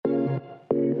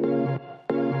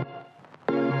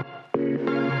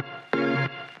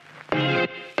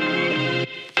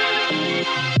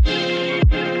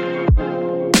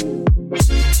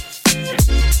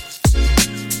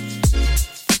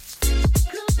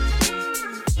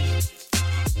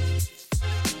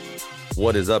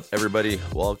What is up, everybody?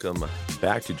 Welcome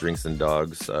back to Drinks and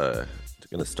Dogs. Going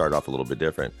to start off a little bit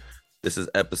different. This is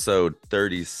episode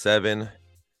 37.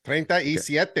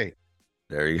 37.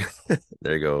 There you,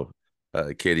 there you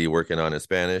go. Katie working on his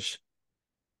Spanish,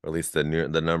 or at least the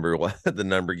number one, the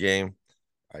number game.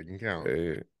 I can count.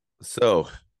 So,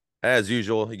 as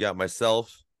usual, you got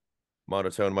myself,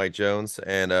 monotone Mike Jones,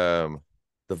 and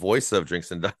the voice of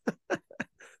Drinks and Dogs.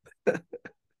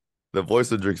 The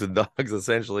voice of Drinks and Dogs,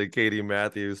 essentially, Katie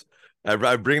Matthews.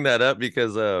 I bring that up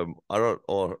because I don't.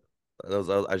 Oh,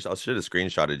 I should have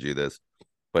screenshotted you this,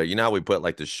 but you know how we put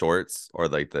like the shorts or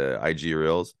like the IG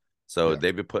reels. So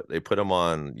Yeah. they put them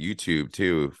on YouTube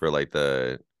too for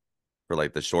the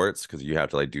shorts, because you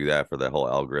have to like do that for the whole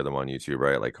algorithm on YouTube,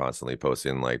 right? Like constantly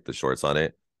posting like the shorts on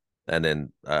it, and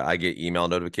then I get email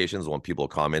notifications when people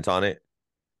comment on it,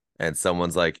 and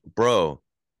someone's like, "Bro,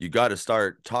 you got to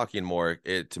start talking more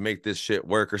to make this shit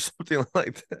work," or something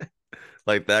like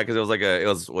that, because it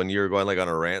was when you were going like on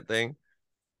a rant thing,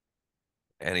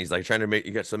 and he's like trying to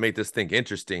make this thing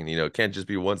interesting, it can't just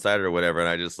be one sided or whatever. And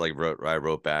I just like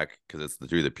wrote back, because it's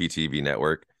through the PTV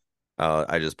network.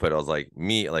 I was like,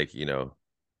 me, like, in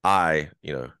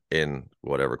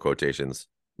whatever quotations,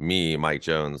 me, Mike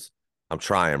Jones, I'm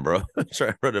trying, bro. I'm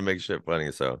trying, bro, to make shit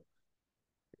funny. So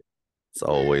it's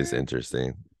always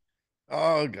interesting.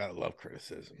 Oh, gotta love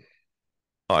criticism.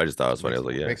 Oh, I just thought it was funny. I was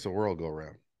like, yeah, Makes the world go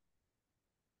round.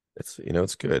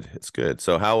 it's good. It's good.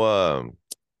 So how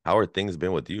are things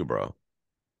been with you, bro?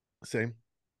 Same.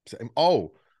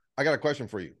 Oh, I got a question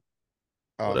for you.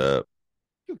 What up?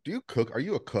 Do you cook? Are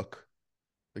you a cook?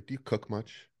 Like, do you cook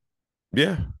much?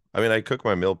 Yeah. I mean, I cook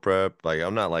my meal prep. Like,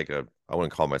 I'm not I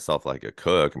wouldn't call myself like a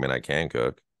cook. I mean, I can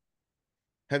cook.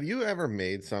 Have you ever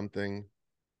made something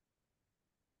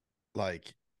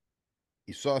like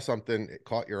you saw something, it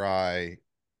caught your eye,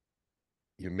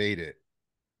 you made it,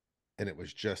 and it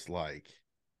was just like,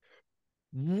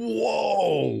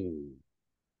 whoa.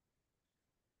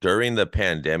 During the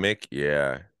pandemic,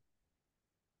 yeah,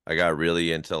 I got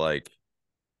really into like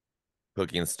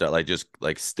cooking stuff, like just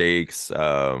like steaks.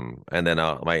 And then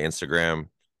my Instagram,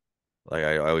 like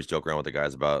I always joke around with the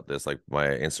guys about this. Like my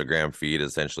Instagram feed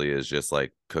essentially is just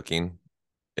like cooking,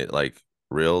 it like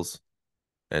reels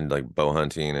and like bow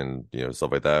hunting and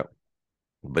stuff like that.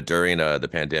 But during the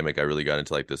pandemic, I really got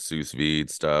into like the sous vide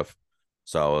stuff.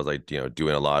 So I was like,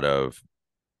 doing a lot of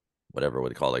whatever what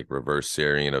they call like reverse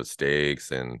searing of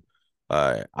steaks. And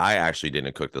I actually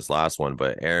didn't cook this last one,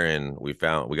 but Aaron, we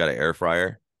got an air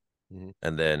fryer. Mhm.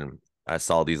 And then I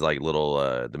saw these like little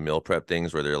the meal prep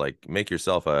things where they're like, make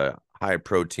yourself a high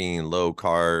protein, low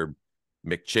carb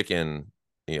McChicken,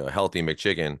 healthy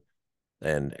McChicken.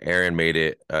 And Aaron made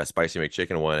it a spicy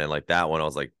McChicken one, and like that one, I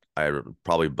was like, I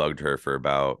probably bugged her for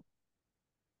about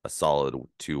a solid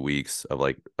 2 weeks of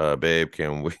like, babe,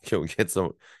 can we do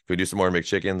some more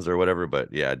McChickens or whatever?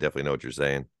 But yeah, I definitely know what you're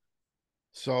saying.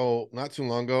 So, not too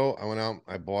long ago, I went out,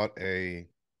 I bought a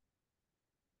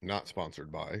not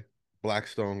sponsored by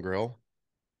Blackstone Grill.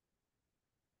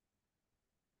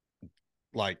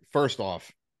 Like, first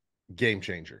off, game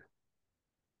changer.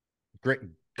 Great,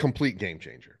 complete game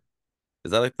changer.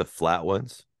 Is that like the flat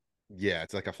ones? Yeah,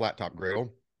 it's like a flat top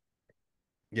griddle.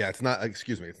 Yeah, it's not,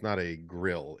 excuse me, it's not a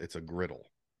grill, it's a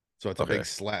griddle. So it's a Okay. big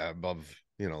slab of,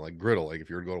 like griddle, like if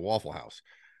you were to go to Waffle House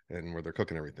and where they're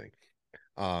cooking everything.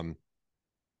 Um,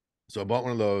 so I bought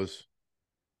one of those,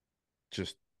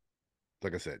 just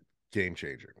like I said, game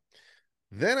changer.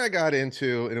 Then I got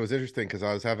into, and it was interesting because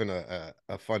I was having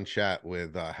a fun chat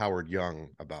with Howard Young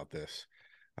about this,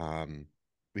 um,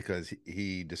 because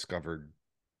he discovered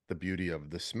the beauty of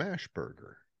the smash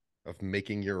burger, of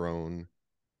making your own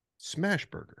smash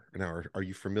burger. Now, are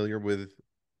you familiar with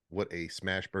what a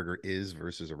smash burger is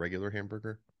versus a regular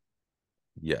hamburger?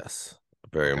 Yes,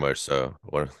 very Okay. much so.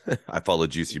 I follow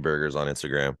Juicy Burgers on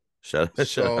Instagram. Shout out to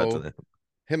So them.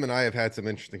 him and I have had some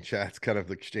interesting chats, kind of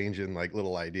exchanging like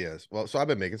little ideas. Well, so I've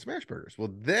been making smash burgers.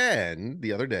 Well, then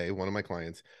the other day, one of my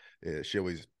clients, she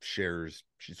always shares,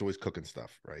 she's always cooking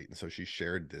stuff, right? And so she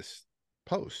shared this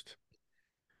post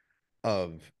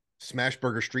of smash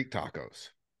burger street tacos.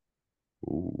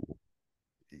 Ooh.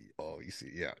 Oh, you see,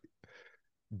 yeah.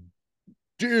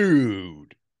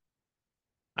 Dude,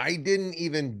 I didn't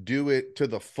even do it to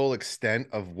the full extent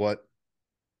of what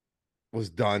was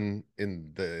done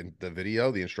in the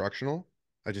video, the instructional.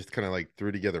 I just kind of like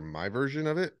threw together my version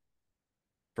of it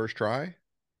first try.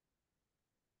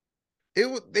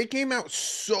 They came out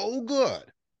so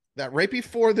good that right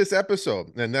before this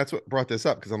episode, and that's what brought this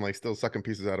up because I'm like still sucking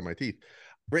pieces out of my teeth.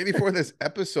 right before this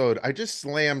episode, I just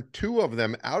slammed two of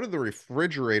them out of the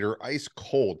refrigerator ice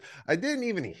cold. I didn't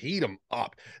even heat them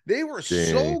up. They were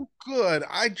Dang. so good.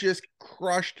 I just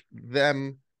crushed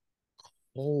them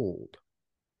cold.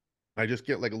 I just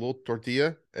get like a little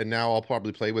tortilla, and now I'll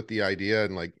probably play with the idea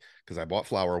and like because I bought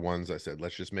flour ones. I said,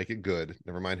 let's just make it good.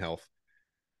 Never mind health.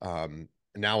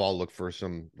 Now I'll look for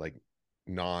some like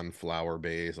non-flour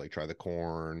based, like try the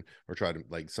corn or try to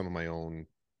like some of my own.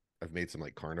 I've made some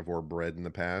like carnivore bread in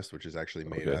the past, which is actually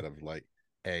made Okay. out of like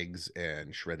eggs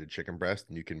and shredded chicken breast,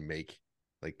 and you can make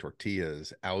like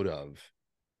tortillas out of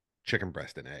chicken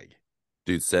breast and egg.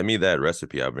 Dude, send me that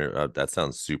recipe. That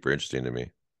sounds super interesting to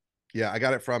me. Yeah, I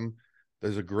got it from.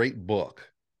 There's a great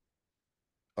book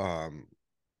um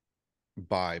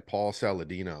by Paul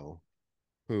Saladino,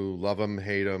 who love him,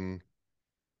 hate him,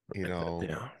 you know,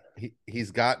 Yeah.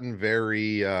 he's gotten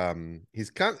very he's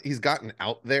gotten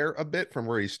out there a bit from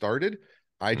where he started.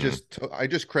 Mm. I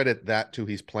just credit that to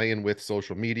he's playing with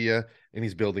social media and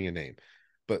he's building a name.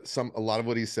 But some a lot of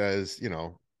what he says, you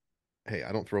know, hey,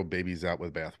 I don't throw babies out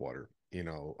with bathwater.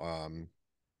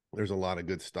 There's a lot of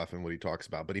good stuff in what he talks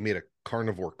about, but he made a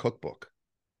carnivore cookbook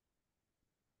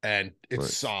and it's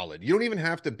Nice. solid. You don't even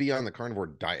have to be on the carnivore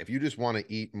diet. If you just want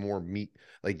to eat more meat,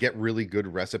 like get really good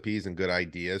recipes and good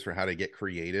ideas for how to get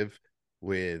creative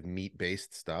with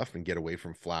meat-based stuff and get away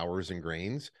from flours and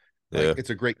grains, like Yeah. it's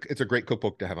a great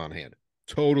cookbook to have on hand.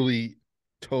 Totally,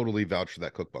 totally vouch for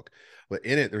that cookbook. But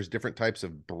in it, there's different types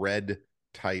of bread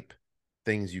type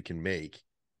things you can make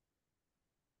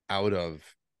out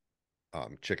of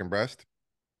chicken breast.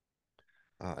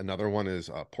 Another one is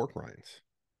pork rinds.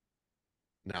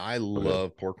 Now I Okay.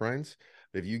 love pork rinds.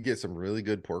 If you get some really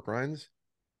good pork rinds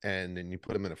and then you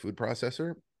put them in a food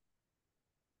processor,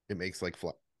 it makes like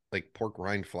pork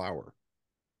rind flour.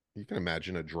 You can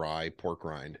imagine a dry pork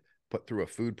rind put through a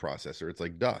food processor. It's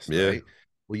like dust, Yeah. right?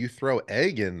 Well, you throw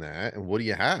egg in that, and what do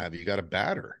you have? You got a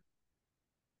batter.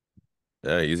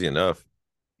 Yeah, easy enough.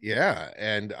 Yeah,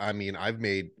 and I mean, I've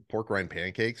made pork rind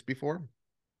pancakes before,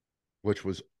 which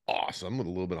was awesome with a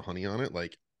little bit of honey on it.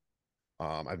 Like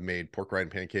I've made pork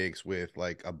rind pancakes with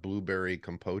like a blueberry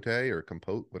compote or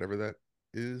compote, whatever that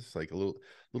is, like a little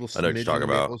I know what you're talking smidgen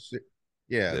about. maple.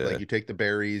 Yeah, like Yeah. you take the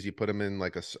berries, you put them in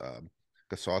like a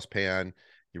saucepan,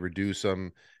 you reduce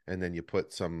them, and then you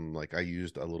put some like I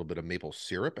used a little bit of maple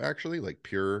syrup actually, like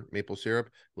pure maple syrup,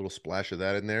 a little splash of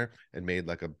that in there, and made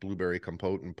like a blueberry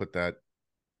compote and put that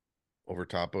over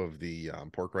top of the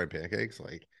pork rind pancakes.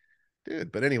 Like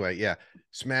dude, but anyway, yeah.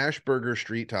 Smash burger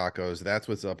street tacos, that's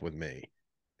what's up with me.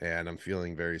 And I'm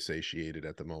feeling very satiated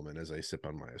at the moment as I sip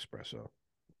on my espresso.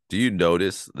 Do you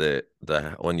notice that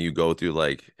the when you go through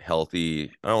like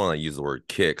healthy, I don't want to use the word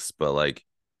kicks, but like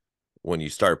when you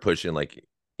start pushing like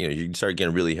you start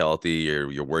getting really healthy,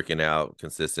 you're working out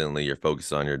consistently, you're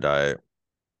focused on your diet,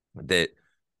 that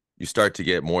you start to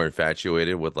get more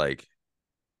infatuated with like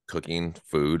cooking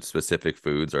food, specific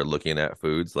foods or looking at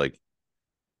foods. Like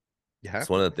You it's have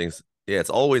one to. of the things, yeah, it's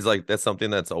always like that's something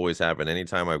that's always happened.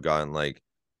 Anytime I've gotten like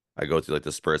I go through like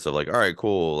the spurts of like, all right,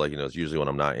 cool. Like, it's usually when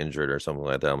I'm not injured or something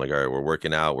like that. I'm like, all right, we're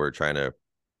working out, we're trying to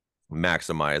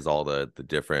maximize all the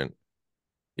different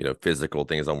physical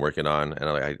things I'm working on, and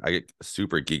I get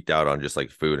super geeked out on just like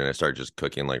food, and I start just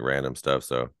cooking like random stuff.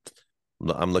 So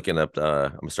I'm looking up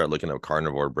I'm gonna start looking up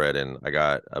carnivore bread, and I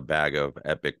got a bag of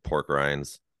epic pork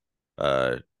rinds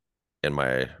uh in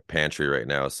my pantry right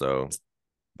now. So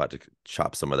about to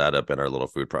chop some of that up in our little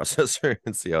food processor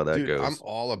and see how that Dude, I'm goes.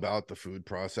 all about the food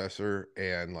processor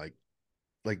and like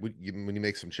when you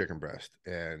make some chicken breast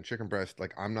and chicken breast,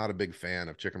 like I'm not a big fan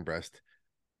of chicken breast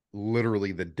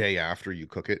literally the day after you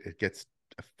cook it. It gets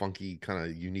a funky kind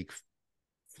of unique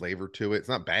flavor to it. It's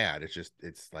not bad. It's just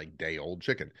it's like day old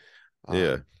chicken.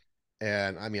 Yeah. Um,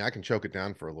 and I mean, I can choke it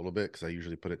down for a little bit because I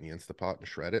usually put it in the Instapot and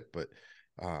shred it. But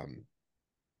um,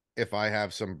 if I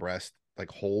have some breast, like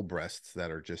whole breasts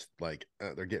that are just like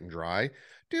they're getting dry,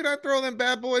 dude, I throw them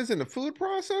bad boys in the food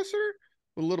processor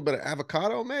with a little bit of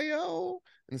avocado mayo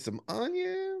and some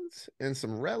onions and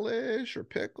some relish or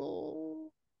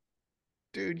pickle.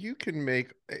 Dude, you can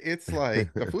make it's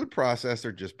like the food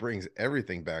processor just brings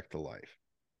everything back to life.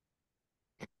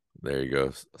 There you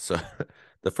go. So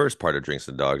the first part of Drinks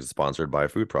and Dogs is sponsored by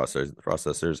food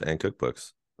processors and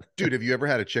cookbooks. Dude, have you ever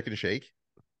had a chicken shake?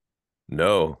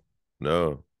 No,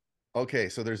 no. Okay,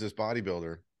 so there's this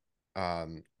bodybuilder.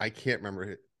 I can't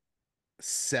remember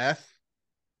Seth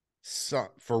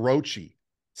Feroci.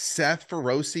 Seth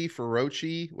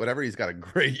Feroci, whatever. He's got a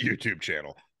great YouTube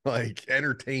channel. Like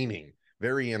entertaining,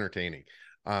 very entertaining.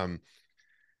 Um,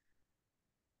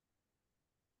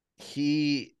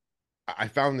 he I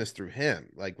found this through him,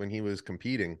 like when he was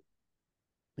competing.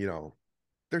 you know,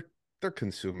 they're they're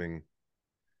consuming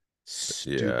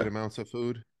stupid Yeah. amounts of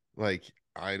food. Like,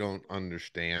 I don't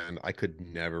understand. I could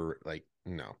never, like,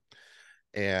 no.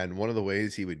 And one of the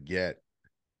ways he would get,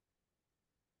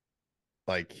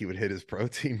 like, he would hit his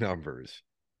protein numbers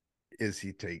is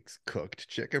he takes cooked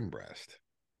chicken breast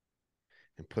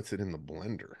and puts it in the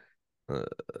blender. Uh,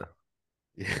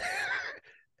 Yeah.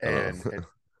 I and, don't know. and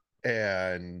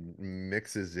and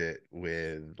mixes it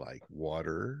with like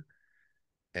water.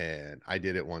 And I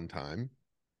did it one time,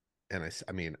 and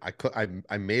I mean,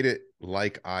 I made it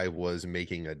like I was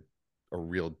making a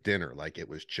real dinner, like it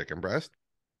was chicken breast.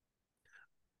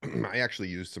 I actually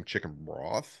used some chicken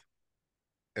broth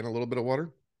and a little bit of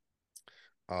water,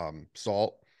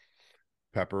 salt,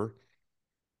 pepper,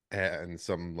 and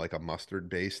some like a mustard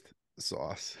based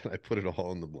sauce. I put it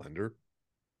all in the blender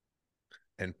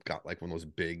and got like one of those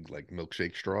big like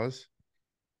milkshake straws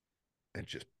and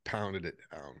just pounded it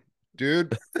down.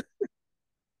 Dude,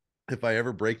 if I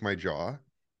ever break my jaw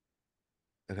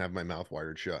and have my mouth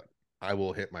wired shut, I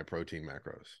will hit my protein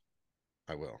macros.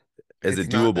 I will. Is It's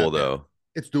it not doable that bad. though?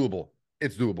 It's doable.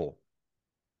 It's doable.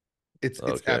 It's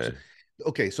Okay. absolutely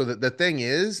okay. So the thing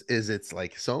is it's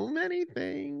like so many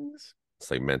things.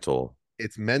 It's like mental.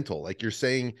 It's mental. Like you're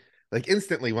saying, like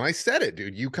instantly when I said it,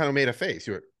 dude, you kind of made a face.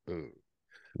 You were "Ugh."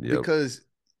 Yep. Because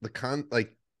the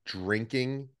like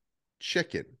drinking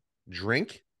chicken,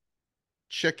 drink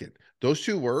chicken. Those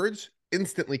two words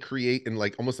instantly create in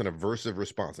like almost an aversive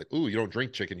response. Like, ooh, you don't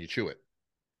drink chicken, you chew it.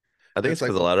 I And think it's it's like,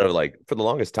 because a lot of like for the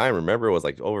longest time, remember it was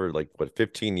like over like what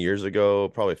 15 years ago,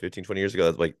 probably 15, 20 years ago.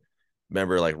 That's like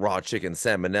remember like raw chicken,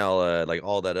 salmonella, like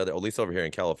all that other, at least over here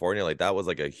in California, like that was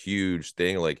like a huge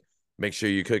thing. Like make sure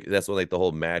you cook. That's when like the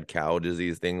whole mad cow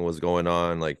disease thing was going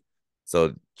on. Like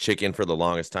so chicken for the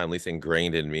longest time, at least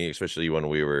ingrained in me, especially when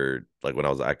we were like when I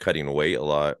was cutting weight a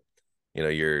lot.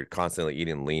 You're constantly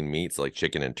eating lean meats like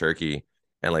chicken and turkey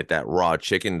and like that raw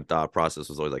chicken thought process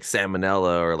was always like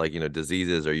salmonella or like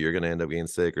diseases or you're gonna end up getting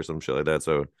sick or some shit like that.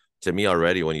 So to me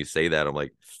already when you say that I'm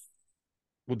like,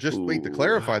 well, just wait to ooh,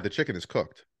 clarify, the chicken is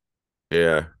cooked.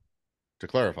 yeah, To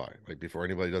clarify, like before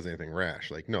anybody does anything rash,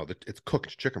 like no, it's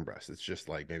cooked chicken breast. It's just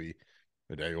like maybe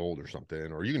a day old or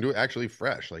something, or you can do it actually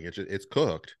fresh. Like it's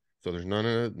cooked, so there's none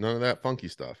of that funky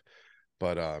stuff.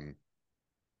 But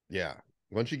yeah,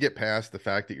 once you get past the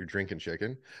fact that you're drinking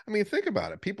chicken, I mean, think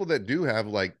about it. People that do have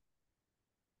like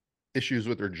issues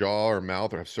with their jaw or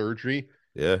mouth or have surgery,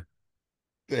 yeah,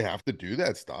 they have to do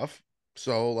that stuff.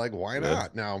 So like, why yeah.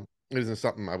 not? Now, it isn't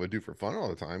something I would do for fun all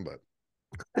the time, but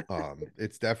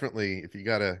it's definitely if you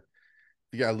gotta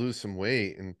lose some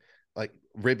weight. And like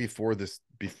right before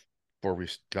before we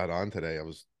got on today, I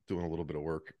was doing a little bit of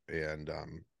work, and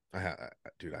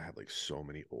dude, I had like so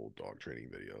many old dog training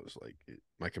videos. Like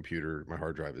my computer, my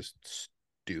hard drive is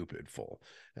stupid full,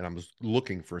 and I'm just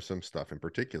looking for some stuff in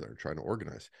particular, trying to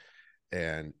organize.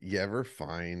 And you ever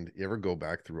go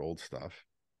back through old stuff,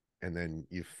 and then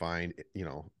you find,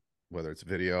 whether it's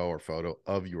video or photo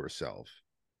of yourself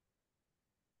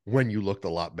when you looked a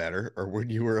lot better or when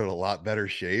you were in a lot better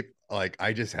shape. Like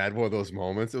I just had one of those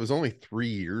moments. It was only 3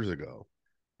 years ago.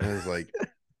 And I was like,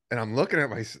 and I'm looking at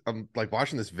I'm like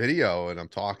watching this video and I'm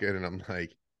talking and I'm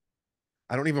like,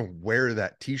 I don't even wear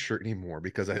that t-shirt anymore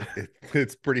because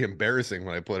it's pretty embarrassing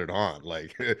when I put it on.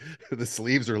 Like the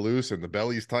sleeves are loose and the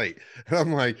belly's tight. And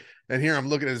I'm like, and here I'm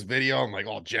looking at this video, I'm like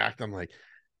all jacked. I'm like,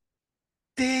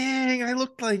 dang, I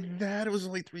looked like that. It was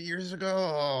only 3 years ago.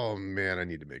 Oh man, I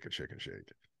need to make a chicken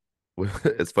shake.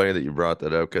 It's funny that you brought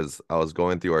that up because I was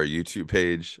going through our YouTube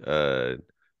page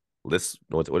this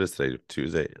what is today,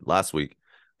 Tuesday, last week,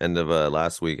 end of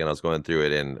last week, and I was going through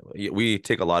it and we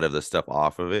take a lot of the stuff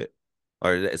off of it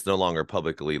or it's no longer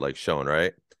publicly like shown,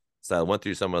 right? So I went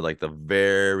through some of like the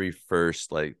very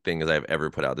first like things I've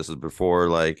ever put out. This is before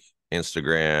like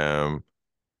Instagram,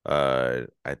 I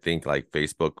think like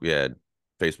Facebook, yeah,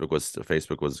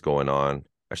 Facebook was going on.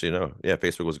 Actually no, yeah,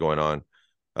 Facebook was going on.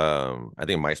 I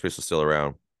think MySpace was still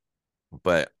around,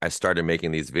 but I started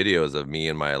making these videos of me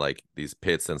and my like these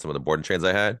pits and some of the board and trains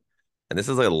I had. And this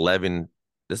is like 11,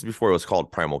 this is before it was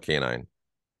called Primal Canine.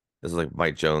 This is like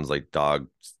Mike Jones, like dog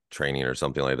training or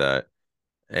something like that.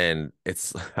 And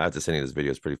it's, I have to send you this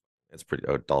video. It's pretty,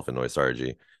 oh, Dolphin Noise, sorry,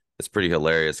 G. It's pretty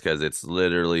hilarious because it's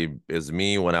literally is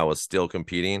me when I was still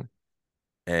competing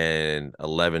and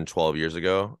 11, 12 years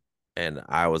ago. And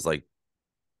I was like,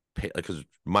 because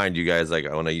mind you guys, like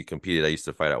when I competed, I used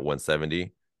to fight at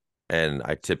 170 and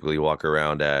I typically walk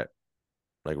around at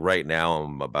like right now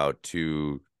I'm about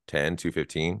 210,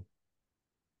 215.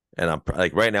 And I'm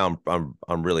like right now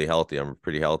I'm really healthy. I'm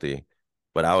pretty healthy.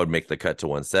 but I would make the cut to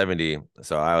 170.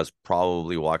 So I was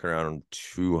probably walking around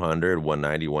 200,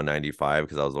 190, 195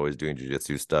 because I was always doing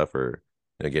jujitsu stuff or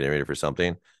getting ready for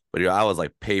something. But I was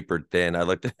like paper thin. I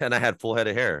looked and I had full head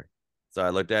of hair. So I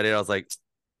looked at it. I was like,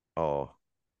 oh,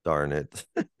 darn it.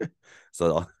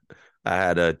 So I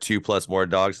had 2+ more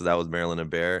dogs. So that was Marilyn and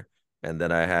Bear. And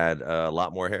then I had a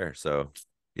lot more hair. So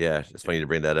yeah, it's funny to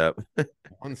bring that up.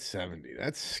 170.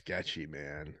 That's sketchy,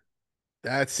 man.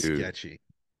 That's Dude, sketchy.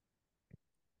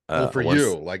 Well, for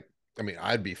you, once, like, I mean,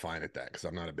 I'd be fine at that because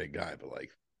I'm not a big guy, but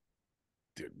like,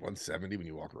 dude, 170 when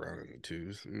you walk around in the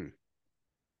twos.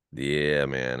 yeah,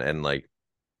 man. And like,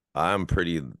 I'm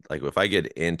pretty like if I get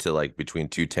into like between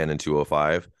 210 and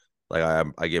 205,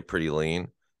 like I get pretty lean.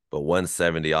 But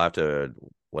 170, I'll have to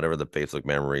whatever the Facebook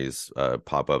memories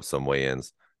pop up some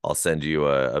weigh-ins. I'll send you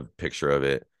a picture of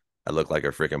it. I look like a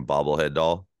freaking bobblehead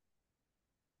doll.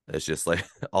 It's just like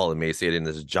all emaciated in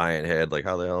this giant head. Like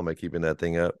how the hell am I keeping that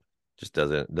thing up? Just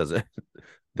doesn't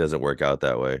doesn't work out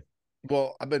that way.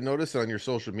 Well, I've been noticing on your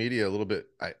social media a little bit.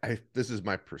 I this is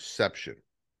my perception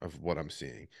of what I'm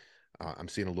seeing. I'm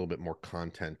seeing a little bit more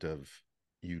content of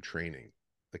you training,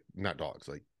 like not dogs,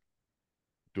 like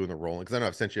doing the rolling. Because I know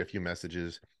I've sent you a few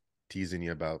messages teasing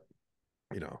you about,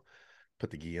 you know,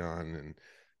 put the gi on and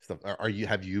stuff. Are you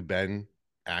have you been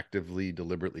actively,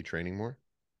 deliberately training more?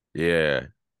 Yeah.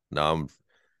 No,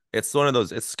 it's one of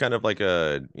those, it's kind of like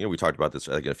we talked about this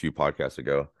like a few podcasts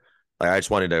ago. Like I just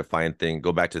wanted to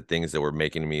go back to things that were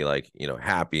making me like,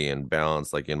 happy and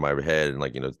balanced like in my head and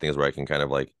like, things where I can kind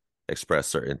of like express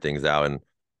certain things out. And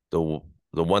the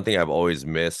the one thing I've always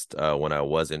missed when I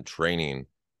wasn't training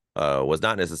was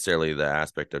not necessarily the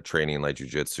aspect of training like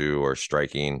jujitsu or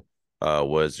striking,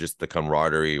 was just the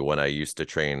camaraderie when I used to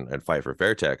train and fight for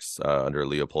Fairtex under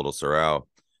Leopoldo Serrao,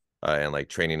 and like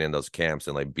training in those camps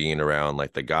and like being around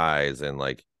like the guys and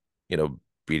like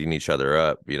beating each other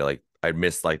up. Like I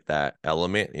missed like that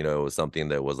element. It was something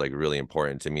that was like really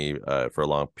important to me for a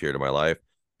long period of my life.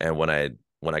 And when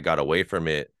I got away from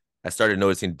it, I started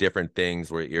noticing different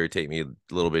things where it irritate me a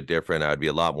little bit different. I'd be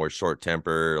a lot more short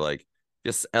temper, like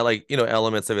just like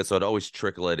elements of it. So I'd always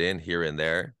trickle it in here and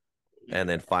there, and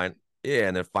then Yeah. find yeah,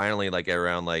 and then finally like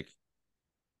around like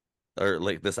or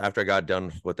like this after I got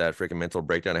done with that freaking mental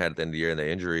breakdown I had at the end of the year and the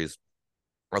injuries,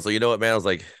 I was like, you know what, man? I was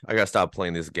like, I gotta stop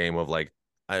playing this game of like,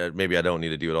 maybe I don't need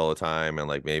to do it all the time, and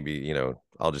like maybe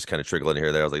I'll just kind of trickle in here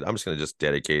or there. I was like, I'm just gonna just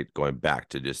dedicate going back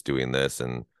to just doing this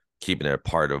and keeping it a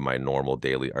part of my normal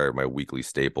daily or my weekly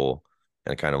staple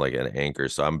and kind of like an anchor.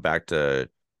 So I'm back to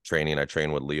training. I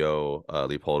train with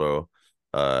Leopoldo,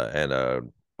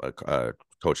 and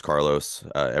Coach Carlos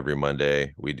every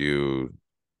Monday. We do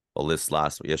a list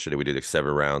yesterday. We did like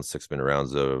 7 rounds, 6-minute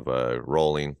rounds of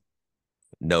rolling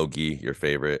no gi, your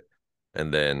favorite,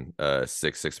 and then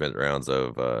 6-minute rounds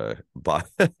of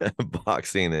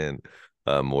boxing and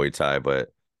Muay Thai. But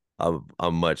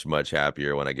I'm much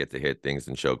happier when I get to hit things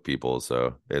and choke people.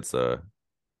 So it's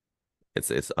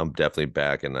I'm definitely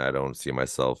back, and I don't see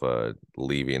myself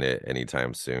leaving it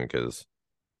anytime soon because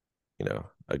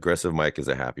aggressive Mike is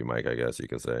a happy Mike, I guess you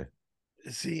can say.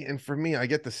 See, and for me, I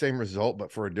get the same result,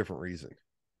 but for a different reason.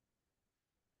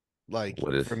 Like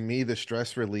What is for me, the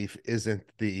stress relief isn't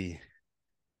the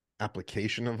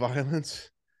application of violence.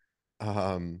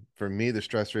 For me, the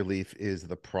stress relief is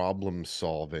the problem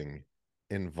solving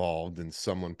involved in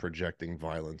someone projecting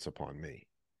violence upon me.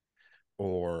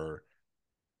 Or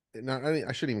not, I mean,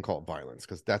 I shouldn't even call it violence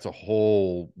because that's a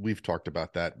whole, we've talked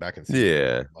about that back in season one.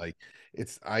 yeah, Like,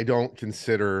 I don't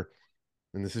consider,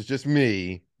 and this is just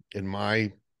me in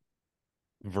my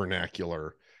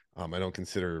vernacular, I don't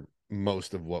consider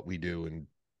most of what we do in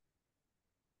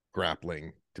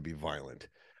grappling to be violent.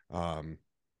 Um,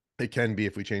 it can be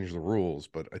if we change the rules,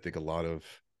 but I think a lot of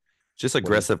just what is,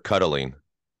 aggressive cuddling.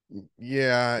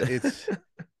 yeah,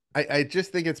 I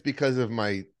just think it's because of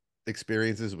my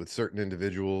experiences with certain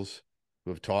individuals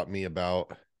who have taught me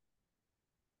about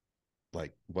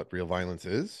like what real violence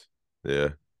is, Yeah,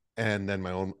 and then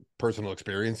my own personal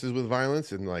experiences with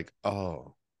violence, and like,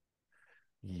 oh,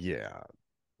 yeah,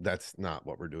 that's not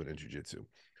what we're doing in jujitsu.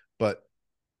 But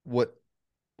what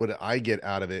what I get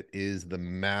out of it is the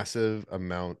massive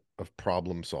amount of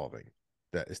problem solving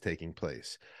that is taking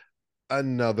place.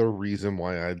 Another reason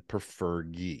why I'd prefer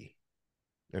gi.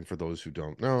 And for those who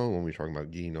don't know, when we're talking about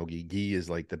gi, no gi, gi is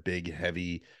like the big,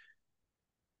 heavy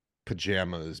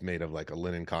pajamas made of like a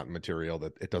linen cotton material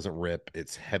that it doesn't rip.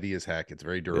 It's heavy as heck. It's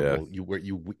very yeah. durable.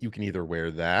 You can either wear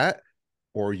that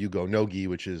or you go no gi,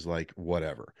 which is like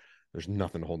whatever. There's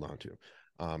nothing to hold on to.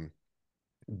 Um,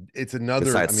 it's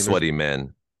another. I Besides mean, there's sweaty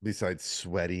men. besides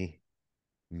sweaty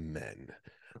men.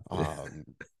 Um,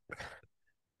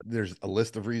 there's a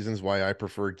list of reasons why I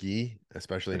prefer gi,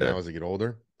 especially Yeah. now as I get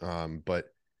older.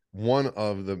 But one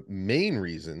of the main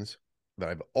reasons that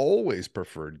I've always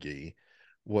preferred gi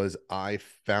was I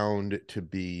found it to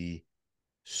be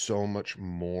so much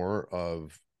more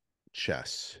of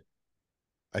chess.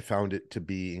 I found it to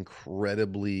be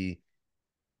incredibly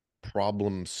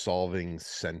problem solving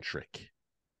centric.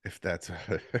 If that's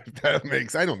if that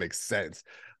makes I don't make sense.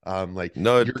 Like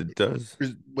No, you're it does.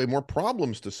 there's way more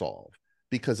problems to solve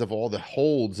because of all the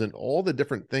holds and all the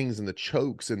different things and the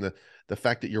chokes and the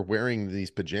fact that you're wearing these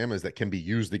pajamas that can be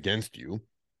used against you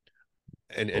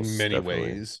and in Most many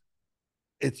definitely. ways.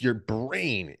 It's your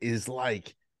brain is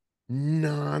like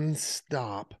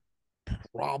nonstop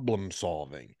problem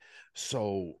solving.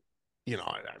 So,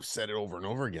 I've said it over and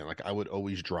over again. Like I would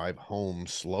always drive home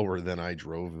slower than I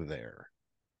drove there.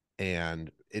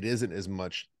 And it isn't as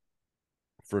much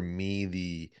for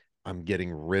me I'm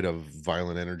getting rid of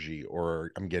violent energy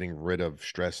or I'm getting rid of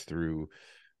stress through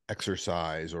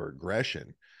exercise or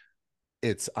aggression.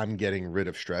 It's I'm getting rid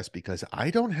of stress because I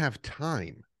don't have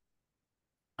time.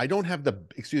 I don't have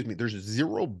excuse me, there's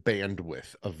zero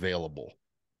bandwidth available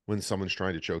when someone's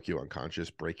trying to choke you unconscious,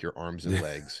 break your arms and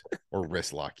legs, or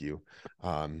wrist lock you.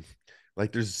 Um,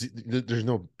 like there's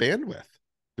no bandwidth,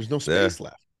 there's no Yeah. space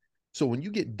left. So when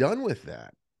you get done with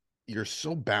that, you're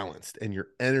so balanced and your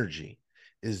energy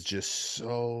is just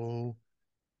so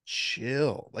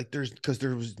chill. Like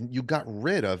because you got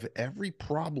rid of every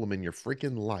problem in your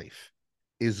freaking life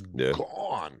is Yeah.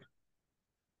 gone,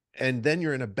 and then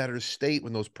you're in a better state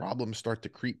when those problems start to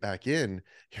creep back in.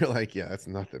 You're like, yeah, that's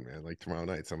nothing, man. Like tomorrow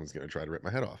night someone's going to try to rip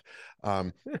my head off.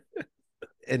 Um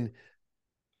and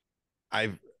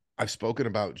i've I've spoken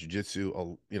about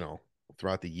jujitsu,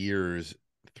 throughout the years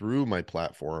through my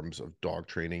platforms of dog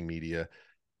training media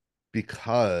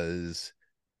because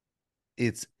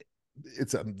it's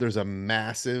there's a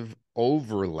massive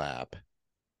overlap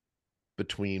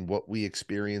between what we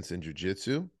experience in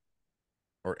jujitsu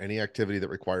or any activity that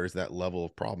requires that level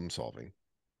of problem solving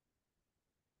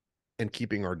and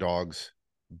keeping our dogs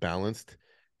balanced,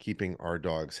 keeping our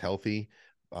dogs healthy,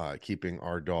 keeping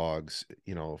our dogs,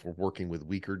 if we're working with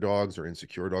weaker dogs or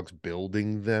insecure dogs,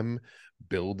 building them,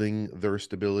 building their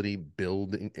stability,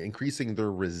 building, increasing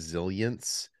their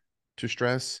resilience to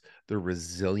stress, their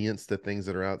resilience to things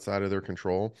that are outside of their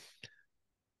control.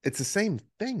 It's the same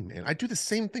thing, man. I do the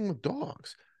same thing with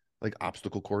dogs, like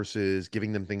obstacle courses,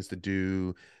 giving them things to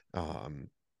do. Um,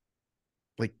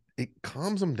 like it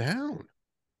calms them down.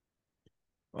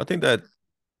 I think that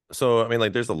so I mean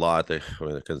like there's a lot there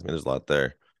because there's a lot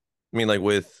there. I mean like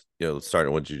with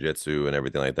starting with jujitsu and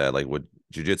everything like that, like with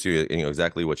jujitsu,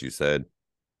 exactly what you said.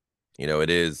 It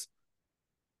is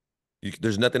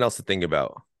there's nothing else to think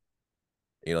about.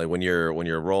 Like when you're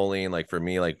rolling, like for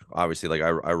me, like obviously like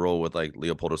I roll with like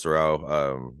Leopoldo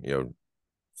Sorao.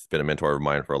 He's been a mentor of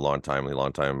mine for a long time,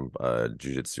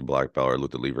 jiu-jitsu black belt or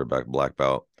luta livre black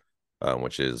belt,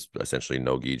 which is essentially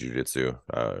no-gi jiu-jitsu.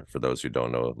 For those who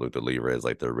don't know, luta livre is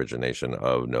like the origination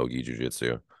of no-gi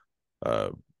jiu-jitsu. uh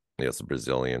it's a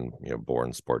Brazilian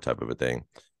born sport type of a thing.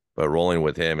 But rolling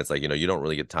with him, it's like you don't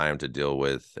really get time to deal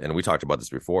with, and we talked about this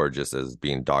before, just as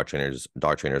being dog trainers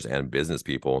and business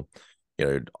people,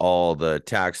 all the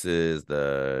taxes,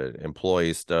 the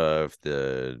employee stuff,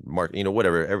 the market,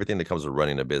 whatever, everything that comes with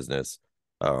running a business,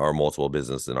 or multiple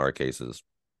business in our cases.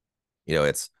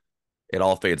 It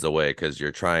all fades away because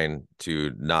you're trying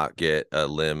to not get a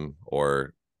limb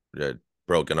or uh,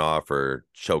 broken off or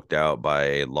choked out by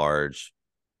a large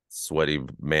sweaty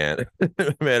man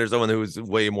man or someone who's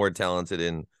way more talented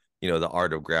in the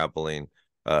art of grappling.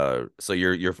 So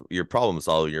you're problem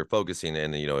solving, you're focusing,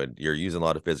 and you're using a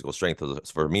lot of physical strength.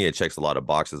 For me, it checks a lot of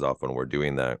boxes off when we're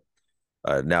doing that.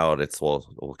 Now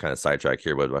we'll kind of sidetrack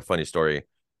here, but my funny story,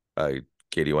 uh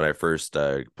Katie, when I first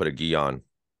put a gi on,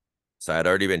 so I'd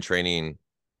already been training,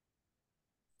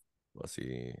 let's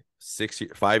see, 6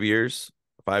 years, 5 years,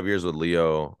 5 years with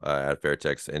Leo at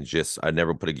Fairtex, and just I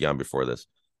never put a gi on before this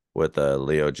with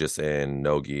Leo, just in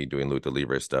Nogi doing luta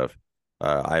libre stuff.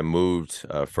 I moved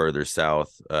further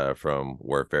south from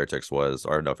where Fairtex was,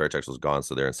 or no, Fairtex was gone,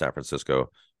 so they're in San Francisco.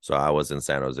 So I was in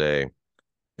San Jose,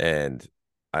 and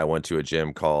I went to a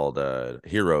gym called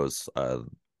Heroes,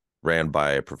 ran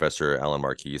by Professor Alan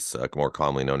Marquise, more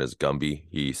commonly known as Gumby.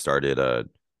 He started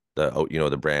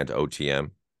the brand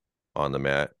OTM on the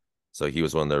mat. So he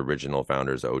was one of the original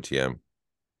founders of OTM,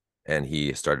 and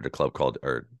he started a club called,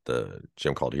 or the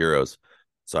gym called Heroes.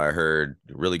 So I heard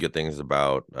really good things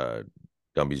about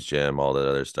Gumby's gym, all that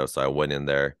other stuff. So I went in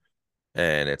there,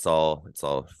 and it's all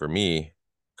for me,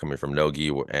 coming from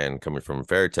Nogi and coming from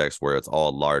Fairtex, where it's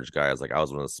all large guys. Like I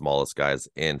was one of the smallest guys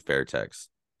in Fairtex,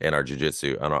 in our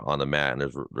jujitsu on the mat,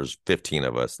 and there's 15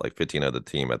 of us, like 15 of the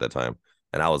team at that time,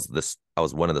 and I was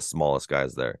one of the smallest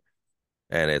guys there,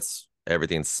 and it's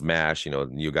everything smash. You know,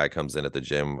 new guy comes in at the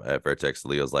gym at Vertex.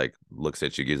 Leo's like looks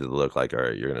at you, gives you the look like, all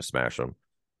right, you're gonna smash him.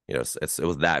 You know, it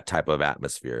was that type of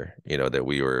atmosphere, you know, that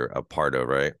we were a part of,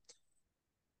 right?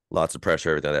 Lots of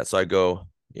pressure, everything like that. So I go,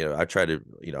 you know, I try to,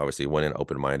 you know, obviously went in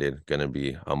open minded, gonna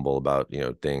be humble about, you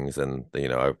know, things. And, you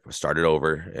know, I started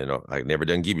over, you know, I never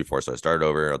done gi before. So I started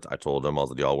over. I told them, I was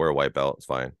like, y'all wear a white belt. It's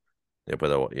fine. You know,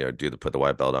 put the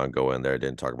white belt on, go in there.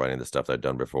 Didn't talk about any of the stuff that I'd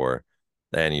done before.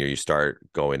 Then, you know, you start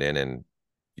going in and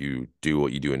you do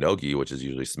what you do in no-gi, which is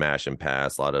usually smash and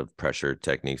pass, a lot of pressure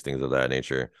techniques, things of that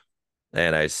nature.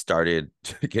 And I started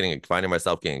finding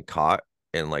myself getting caught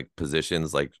in like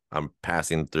positions like I'm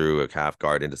passing through a half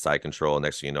guard into side control.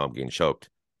 Next thing you know, I'm getting choked.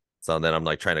 So then I'm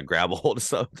like trying to grab a hold of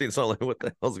something. So I'm like, what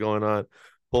the hell's going on?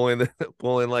 Pulling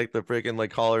like the freaking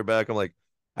like collar back. I'm like,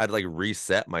 I had to like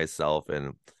reset myself.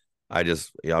 And I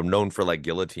just, you know, I'm known for like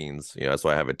guillotines. You know, that's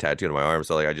why I have a tattoo on my arm.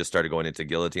 So like I just started going into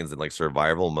guillotines in like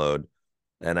survival mode.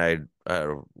 And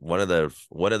one of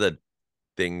the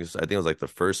things, I think it was like the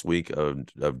first week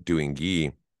of doing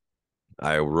gi,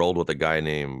 I rolled with a guy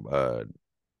named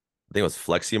I think it was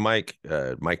Flexi Mike,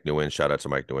 Mike Nguyen. Shout out to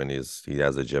Mike Nguyen. He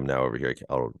has a gym now over here.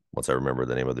 Once I remember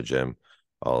the name of the gym,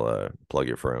 I'll plug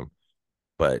it for him.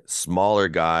 But smaller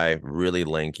guy, really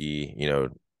lanky, you know,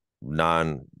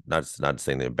 not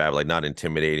saying that bad, but like not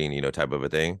intimidating, you know, type of a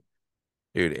thing.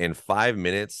 Dude, in 5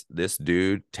 minutes, this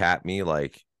dude tapped me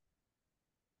like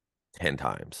 10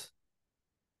 times.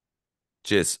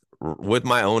 Just with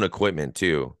my own equipment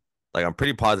too. Like I'm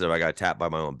pretty positive I got tapped by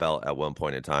my own belt at one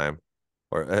point in time,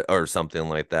 or something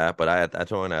like that. But at that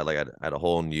point, I had a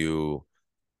whole new.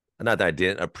 Not that I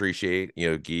didn't appreciate, you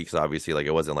know, geeks. Obviously, like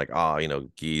it wasn't like, oh, you know,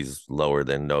 geese lower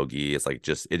than no gi. It's like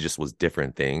it just was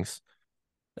different things,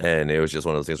 and it was just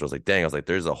one of those things where I was like, dang, I was like,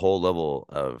 there's a whole level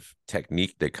of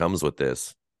technique that comes with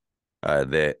this.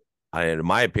 That in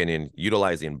my opinion,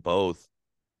 utilizing both,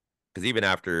 because even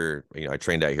after, you know, I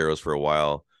trained at Heroes for a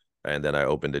while, and then I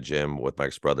opened a gym with my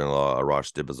ex brother-in-law,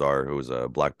 Arash Dibazar, who was a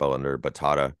black belt under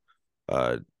Batata.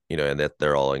 Uh, you know, and that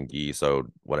they're all in gi. So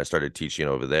when I started teaching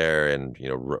over there and, you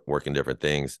know, working different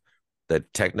things, the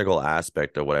technical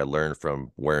aspect of what I learned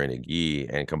from wearing a gi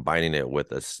and combining it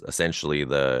with essentially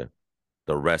the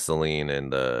wrestling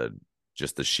and the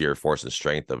just the sheer force and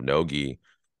strength of no gi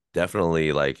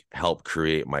definitely like helped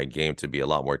create my game to be a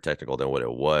lot more technical than what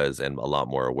it was, and a lot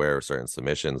more aware of certain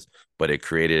submissions. But it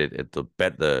created it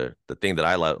the thing that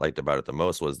I liked about it the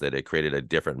most was that it created a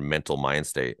different mental mind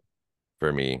state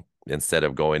for me. Instead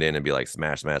of going in and be like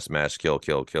smash, smash, smash, kill,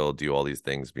 kill, kill, do all these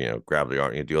things, you know, grab the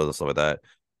arm, you do all this stuff like that.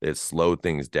 It slowed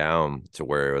things down to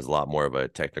where it was a lot more of a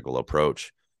technical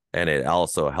approach. And it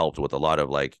also helped with a lot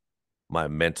of like my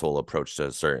mental approach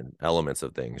to certain elements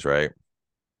of things, right?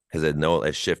 Because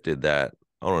it shifted that,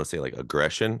 I don't want to say like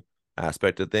aggression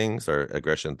aspect of things or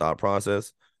aggression thought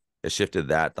process. It shifted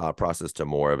that thought process to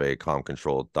more of a calm,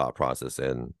 controlled thought process,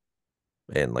 and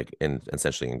like in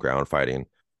essentially in ground fighting,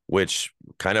 which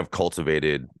kind of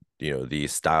cultivated, you know, the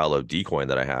style of decoying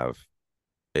that I have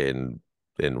in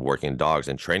working dogs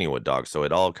and training with dogs. So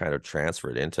it all kind of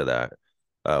transferred into that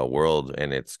world,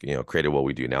 and it's, you know, created what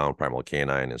we do now in Primal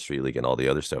Canine and Street League and all the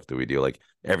other stuff that we do. Like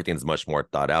everything's much more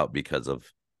thought out because of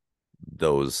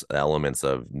those elements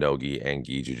of nogi and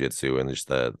gi jujitsu, and just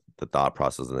the thought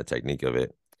process and the technique of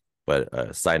it.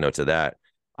 But side note to that,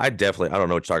 I don't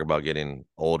know what you talk about getting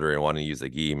older and wanting to use the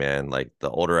gi, man. Like the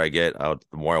older I get, the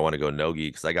more I want to go no gi,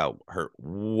 because I got hurt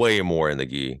way more in the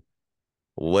gi,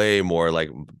 way more. Like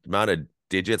amount of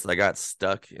digits I got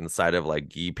stuck inside of like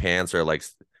gi pants, or like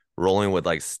rolling with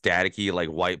like staticky like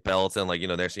white belts, and like, you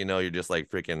know, next thing you know, you're just like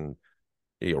freaking,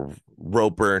 you know,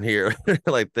 rope burn here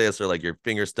like this, or like your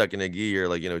finger stuck in a gi, or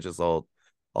like, you know, just all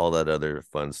that other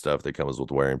fun stuff that comes with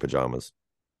wearing pajamas.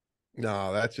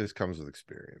 No, that just comes with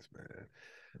experience, man.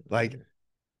 Like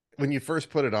when you first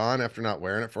put it on after not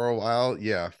wearing it for a while,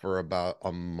 yeah, for about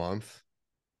a month,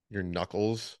 your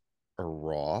knuckles are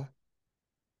raw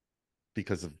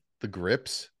because of the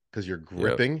grips, because you're Yep.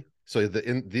 gripping. So the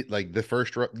in the like the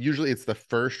first row, usually it's the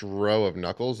first row of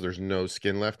knuckles. There's no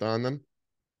skin left on them,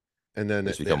 and then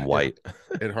Just become white.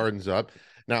 it hardens up.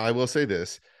 Now I will say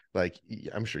this, like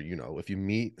I'm sure you know, if you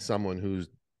meet someone who's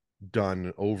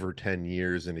done over 10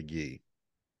 years in a gi,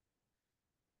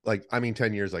 like I mean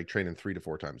 10 years, like training 3 to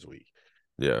 4 times a week,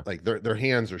 Yeah. like their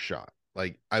hands are shot.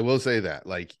 Like I will say that,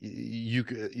 like you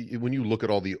when you look at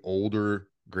all the older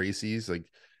Gracies, like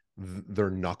their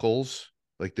knuckles,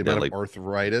 like the Yeah, amount of like gang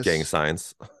arthritis,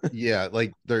 signs. yeah,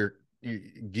 like they're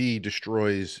gi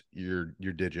destroys your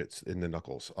digits in the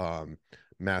knuckles.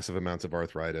 Massive amounts of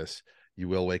arthritis. You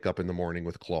will wake up in the morning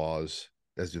with claws,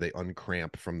 as do they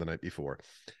uncramp from the night before.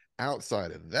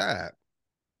 Outside of that,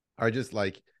 I just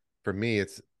like, for me,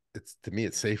 it's to me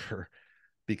it's safer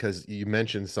because you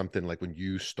mentioned something like when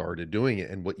you started doing it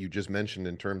and what you just mentioned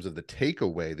in terms of the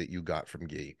takeaway that you got from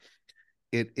gi.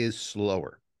 It is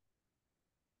slower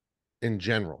in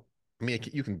general. I mean,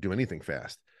 you can do anything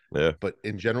fast, Yeah. but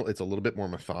in general, it's a little bit more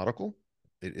methodical.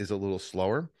 It is a little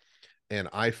slower. And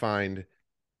I find,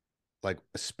 like,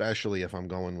 especially if I'm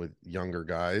going with younger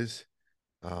guys,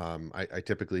 I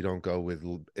typically don't go with,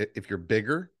 if you're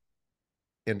bigger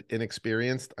and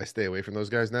inexperienced, I stay away from those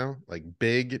guys now. Like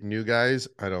big new guys,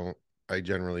 I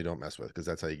generally don't mess with because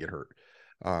that's how you get hurt.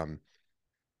 Um,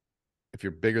 if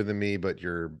you're bigger than me, but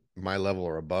you're my level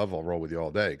or above, I'll roll with you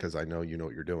all day because I know you know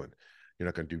what you're doing. You're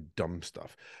not going to do dumb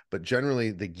stuff. But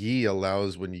generally, the gi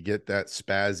allows when you get that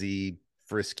spazzy,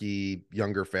 frisky,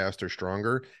 younger, faster,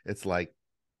 stronger, it's like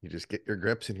you just get your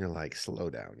grips and you're like, slow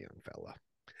down, young fella.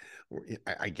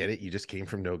 I get it. You just came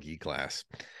from no gi class.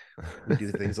 We do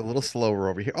things a little slower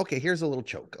over here. Okay, here's a little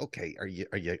choke. Okay, are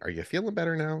you feeling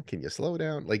better now? Can you slow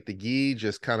down? Like the gi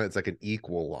just kind of, it's like an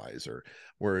equalizer,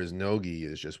 whereas no gi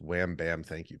is just wham bam,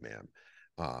 thank you, ma'am.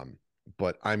 Um,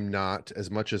 but I'm not,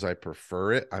 as much as I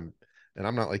prefer it. I'm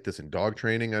not like this in dog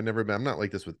training. I've never been. I'm not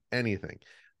like this with anything.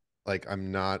 Like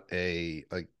I'm not a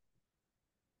like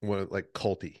what like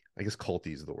culty. I guess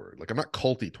culty is the word. Like I'm not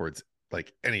culty towards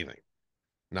like anything,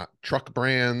 not truck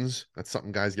brands. That's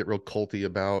something guys get real culty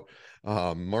about.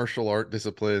 Martial art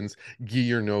disciplines,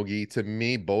 gi or no gi. To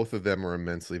me, both of them are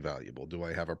immensely valuable. Do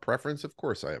I have a preference? Of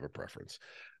course, I have a preference.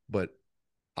 But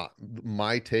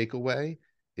my takeaway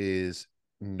is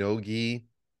no gi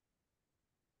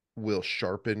will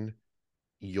sharpen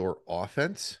your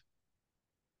offense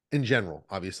in general.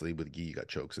 Obviously, with gi, you got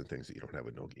chokes and things that you don't have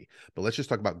with no gi. But let's just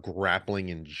talk about grappling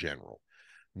in general.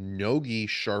 No-gi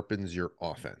sharpens your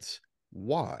offense.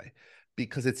 Why?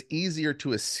 Because it's easier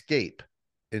to escape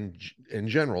in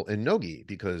general in no-gi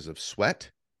because of sweat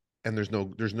and there's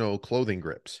no clothing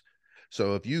grips.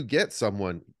 So if you get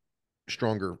someone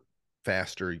stronger,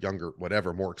 faster, younger,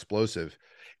 whatever, more explosive,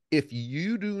 if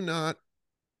you do not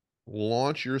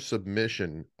launch your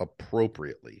submission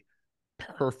appropriately,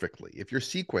 perfectly, if your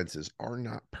sequences are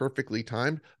not perfectly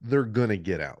timed, they're gonna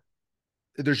get out.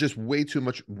 There's just way too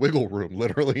much wiggle room,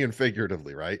 literally and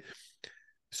figuratively, right?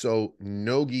 So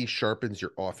nogi sharpens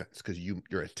your offense because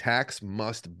your attacks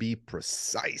must be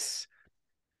precise.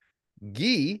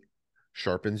 Gi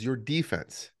sharpens your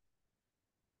defense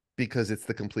because it's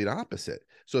the complete opposite.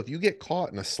 So if you get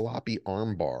caught in a sloppy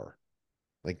arm bar,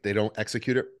 like they don't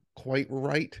execute it quite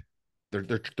right, they're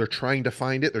trying to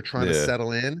find it, they're trying to Yeah.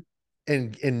 settle in.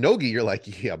 And in nogi, you're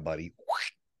like, yeah, buddy.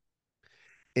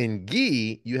 In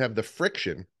gi, you have the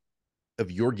friction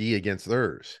of your gi against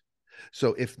theirs.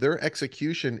 So if their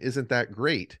execution isn't that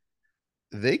great,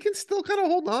 they can still kind of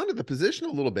hold on to the position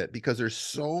a little bit because there's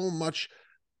so much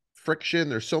friction.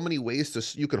 There's so many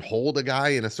ways you could hold a guy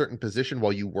in a certain position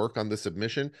while you work on the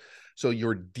submission. So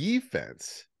your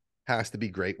defense has to be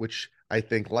great, which I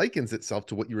think likens itself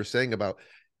to what you were saying about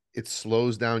it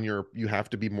slows down you have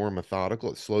to be more methodical.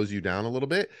 It slows you down a little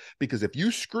bit because if you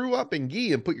screw up in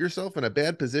gi and put yourself in a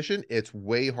bad position, it's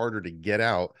way harder to get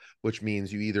out, which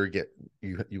means you either get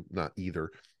you not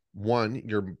either one,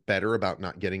 you're better about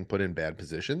not getting put in bad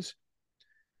positions,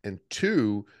 and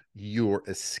two, your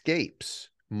escapes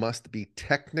must be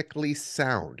technically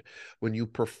sound. When you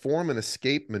perform an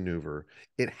escape maneuver,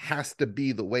 it has to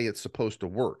be the way it's supposed to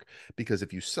work. Because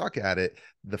if you suck at it,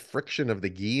 the friction of the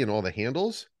gi and all the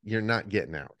handles, you're not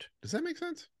getting out. Does that make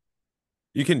sense?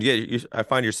 You can get I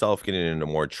find yourself getting into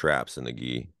more traps in the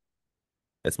gi.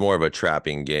 It's more of a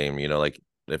trapping game, like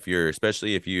if you're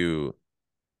especially if you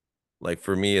like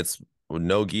for me it's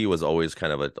no gi was always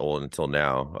kind of a old until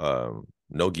now.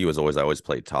 No gi was always I always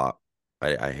played top.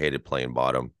 I hated playing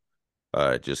bottom.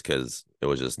 Just because it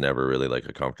was just never really like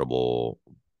a comfortable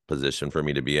position for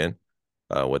me to be in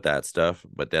with that stuff.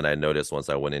 But then I noticed once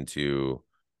I went into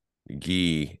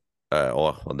gi,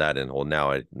 well that and well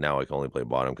now I can only play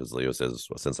bottom because Leo says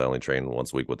since I only train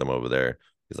once a week with them over there,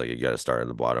 he's like you got to start at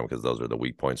the bottom because those are the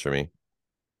weak points for me.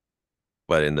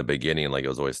 But in the beginning, like it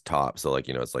was always top, so like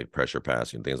it's like pressure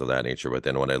passing and things of that nature. But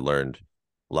then when I learned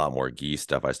a lot more gi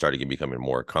stuff, I started becoming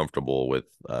more comfortable with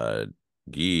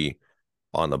gi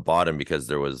on the bottom because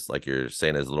there was like you're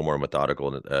saying there's a little more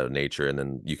methodical nature, and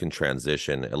then you can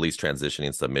transition, at least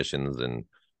transitioning submissions and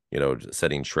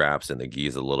setting traps in the gi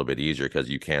is a little bit easier because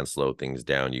you can slow things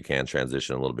down, you can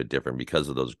transition a little bit different because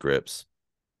of those grips,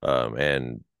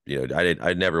 and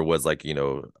I never was like,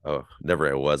 never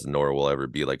it was nor will ever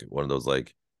be like one of those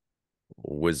like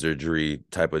wizardry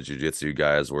type of jujitsu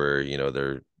guys where,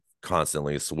 they're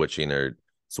constantly switching and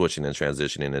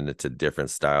transitioning into different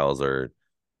styles or,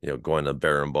 going to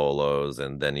barimbolos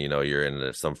and then, you're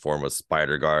in some form of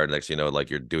spider guard. Next,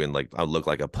 like you're doing like, I look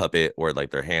like a puppet or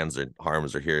like their hands or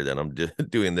arms are here. Then I'm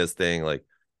doing this thing. Like,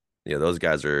 those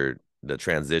guys are the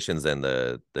transitions and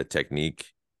the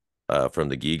technique from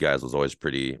the gi guys was always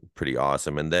pretty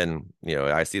awesome. And then,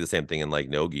 I see the same thing in like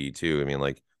no gi too. I mean,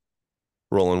 like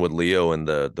rolling with Leo and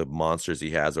the monsters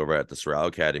he has over at the Sorrel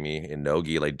Academy in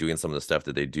Nogi, like doing some of the stuff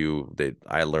that they do that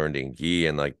I learned in gi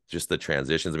and like just the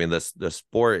transitions. I mean, the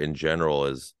sport in general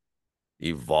has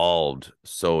evolved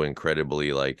so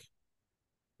incredibly, like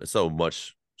so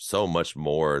much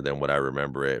more than what I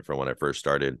remember it from when I first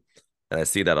started. And I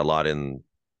see that a lot in,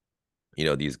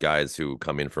 these guys who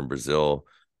come in from Brazil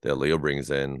that Leo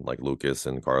brings in, like Lucas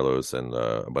and Carlos and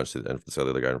a bunch of and this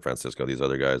other guy in Francisco, these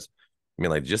other guys. I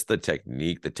mean, like just the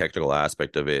technique, the technical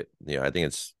aspect of it. I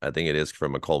think it is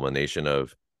from a culmination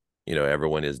of,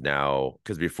 everyone is now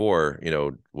because before,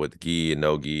 with gi and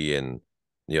no gi and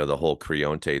the whole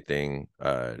Creonte thing,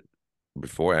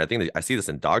 before and I think that I see this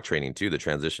in dog training too, the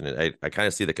transition. And I kind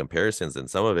of see the comparisons, and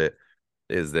some of it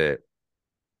is that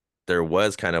there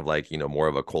was kind of like more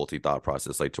of a culty thought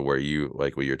process, like to where you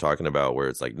like what you're talking about, where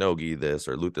it's like no gi this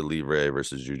or luta libre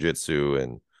versus jujitsu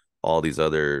and all these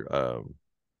other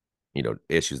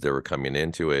issues that were coming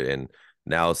into it. And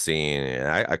now seeing, and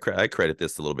I credit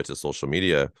this a little bit to social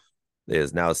media,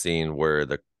 is now seeing where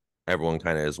the everyone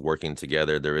kind of is working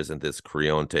together. There isn't this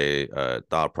Creonte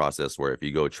thought process where if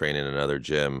you go train in another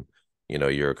gym,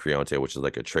 you're a Creonte, which is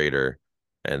like a trader,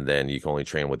 and then you can only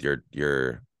train with your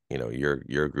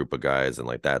group of guys, and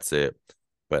like that's it.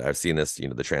 But I've seen this,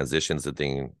 the transitions, the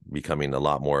thing becoming a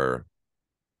lot more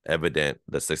evident.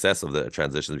 The success of the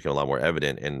transitions become a lot more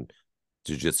evident in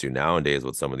jujitsu nowadays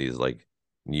with some of these like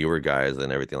newer guys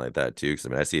and everything like that too. Because I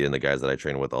mean, I see it in the guys that I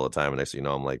train with all the time, and next thing you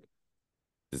know, I'm like,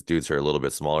 these dudes are a little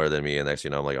bit smaller than me, and next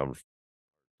thing you know, I'm like, I'm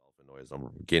dolphin noise.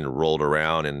 I'm getting rolled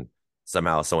around, and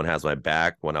somehow someone has my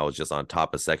back when I was just on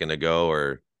top a second ago,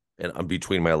 or and I'm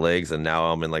between my legs, and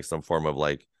now I'm in like some form of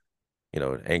like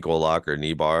ankle lock or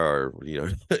knee bar or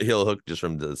heel hook just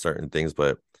from the certain things.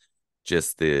 But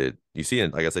just the you see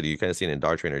it, like I said, you kind of see it in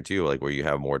dog trainer too, like where you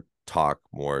have more talk,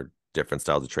 more different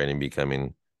styles of training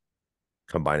becoming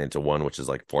combined into one, which is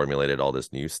like formulated all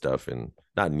this new stuff and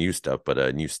not new stuff,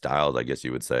 but new styles, I guess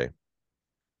you would say.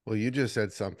 Well, you just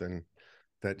said something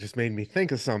that just made me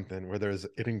think of something where there's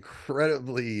an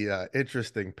incredibly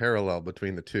interesting parallel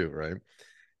between the two, right?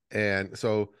 And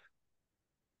so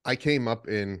I came up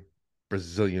in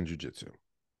Brazilian Jiu-Jitsu,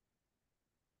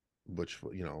 which,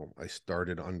 I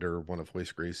started under one of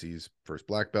Hoist Gracie's first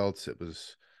black belts. It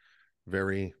was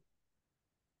very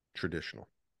traditional.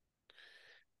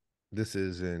 This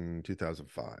is in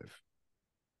 2005.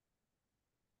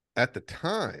 At the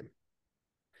time,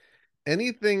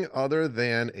 anything other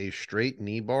than a straight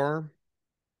knee bar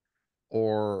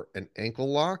or an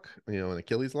ankle lock, an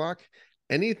Achilles lock,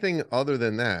 anything other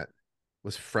than that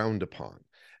was frowned upon.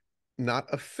 Not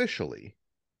officially,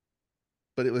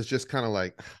 but it was just kind of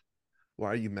like, why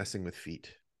are you messing with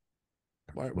feet?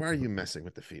 Why are you messing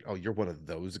with the feet? Oh, you're one of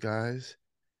those guys.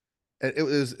 And it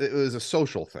was a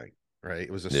social thing, right?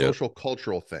 It was a Yeah. social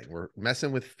cultural thing. We're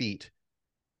messing with feet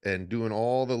and doing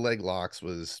all the leg locks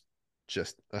was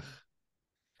just ugh.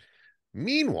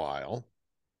 Meanwhile,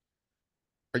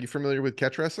 are you familiar with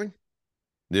catch wrestling?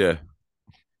 Yeah.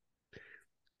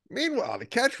 Meanwhile, the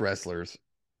catch wrestlers,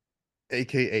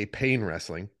 aka pain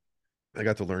wrestling, I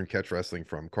got to learn catch wrestling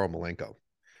from Carl Malenko.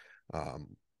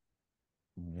 Um,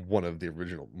 one of the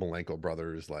original Malenko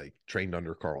brothers, like trained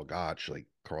under Carl Gotch. Like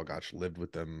Carl Gotch lived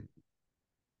with them.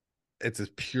 It's as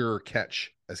pure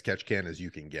catch as catch can as you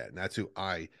can get. And that's who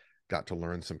I got to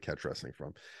learn some catch wrestling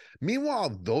from.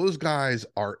 Meanwhile, those guys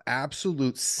are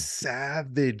absolute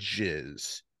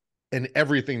savages in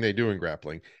everything they do in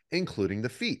grappling, including the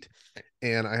feet.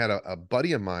 And I had a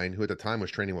buddy of mine who at the time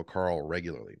was training with Carl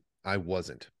regularly. I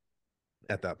wasn't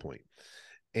at that point.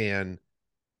 And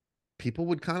people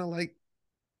would kind of like,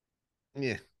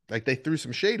 yeah, like they threw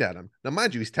some shade at him. Now,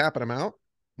 mind you, he's tapping him out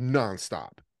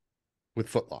nonstop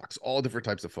with footlocks, all different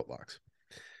types of footlocks.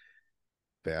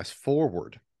 Fast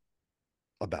forward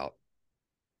about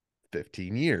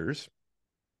 15 years.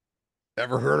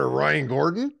 Ever heard of Ryan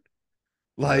Gordon?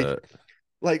 Uh, Like,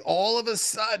 like all of a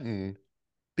sudden,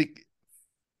 be,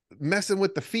 messing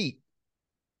with the feet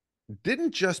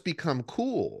didn't just become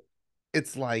cool.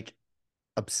 It's like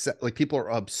upset, like people are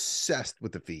obsessed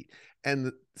with the feet.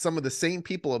 And some of the same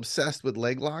people obsessed with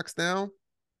leg locks now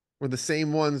were the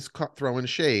same ones throwing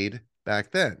shade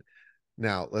back then.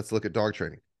 Now, let's look at dog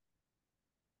training.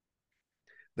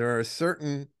 There are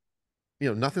certain,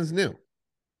 nothing's new.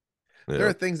 There Yeah.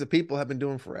 are things that people have been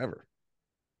doing forever.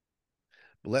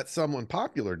 Let someone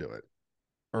popular do it,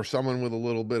 or someone with a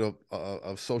little bit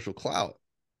of social clout,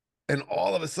 and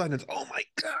all of a sudden it's, oh my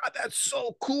god, that's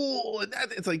so cool. And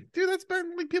that it's like, dude, that's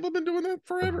been like, people have been doing that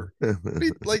forever.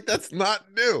 Like, that's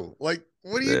not new. Like,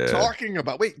 what are you Yeah. talking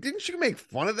about? Wait, didn't you make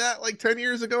fun of that like 10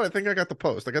 years ago? I think I got the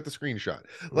post, I got the screenshot.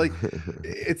 Like,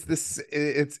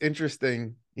 it's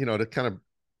interesting, to kind of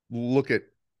look at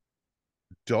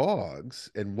dogs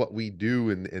and what we do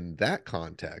in that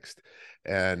context,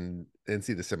 and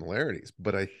see the similarities.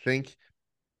 But I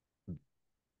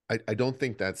don't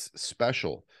think that's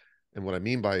special. And what I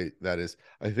mean by that is,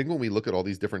 I think when we look at all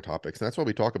these different topics, and that's why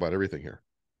we talk about everything here,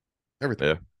 everything,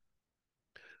 Yeah.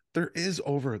 there's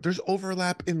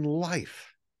overlap in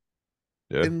life.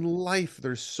 Yeah. In life,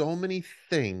 there's so many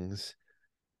things,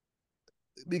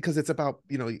 because it's about,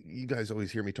 you guys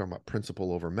always hear me talking about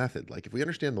principle over method. Like, if we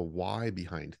understand the why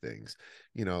behind things,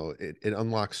 it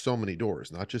unlocks so many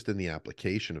doors, not just in the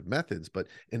application of methods, but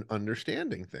in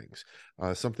understanding things.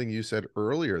 Something you said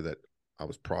earlier that I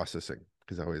was processing,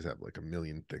 because I always have like a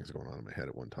million things going on in my head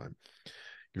at one time.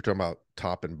 You're talking about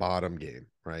top and bottom game,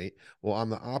 right? Well, I'm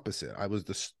the opposite. I was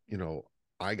this,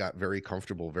 I got very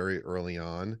comfortable very early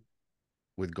on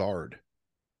with guard.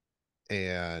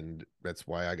 And that's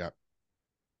why I got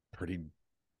pretty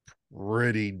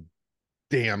pretty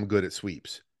damn good at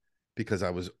sweeps, because I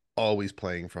was always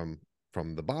playing from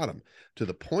the bottom, to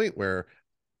the point where,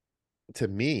 to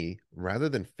me, rather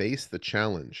than face the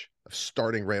challenge of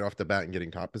starting right off the bat and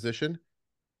getting top position,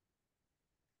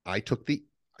 I took the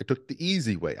I took the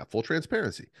easy way out. Full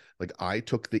transparency. Like, I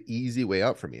took the easy way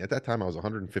out for me. At that time, I was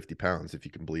 150 pounds, if you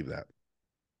can believe that.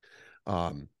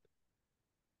 Um,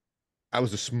 I was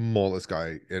the smallest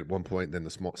guy at one point, then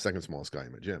the second smallest guy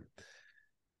in my gym.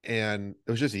 And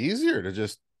it was just easier to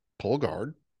just pull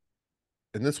guard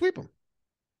and then sweep them.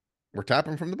 We're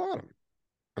tapping from the bottom.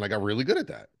 And I got really good at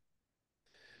that.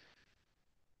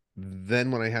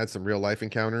 Then when I had some real life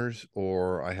encounters,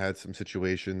 or I had some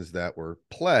situations that were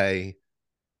play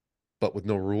but with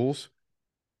no rules,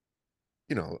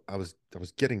 I was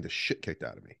getting the shit kicked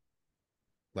out of me.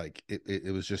 Like,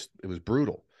 it was just, it was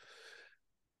brutal.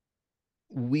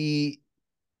 We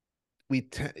we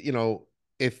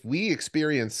if we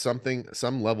experience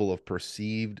some level of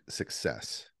perceived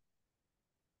success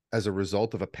as a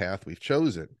result of a path we've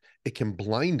chosen, it can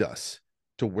blind us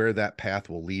to where that path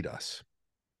will lead us.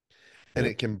 And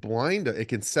Yeah. it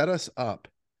can set us up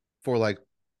for, like,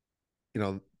 you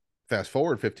know, fast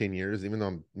forward 15 years, even though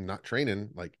I'm not training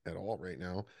like at all right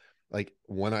now, like,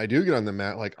 when I do get on the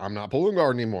mat, like, I'm not pulling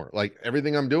guard anymore. Like,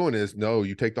 everything I'm doing is, no,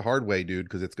 you take the hard way, dude,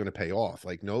 because it's going to pay off.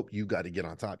 Like, nope, you got to get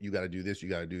on top. You got to do this. You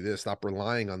got to do this. Stop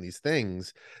relying on these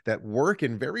things that work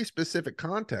in very specific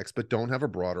contexts, but don't have a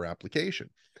broader application.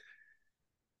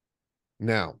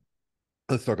 Now,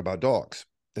 let's talk about dogs.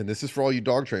 And this is for all you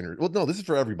dog trainers. Well, no, this is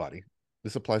for everybody.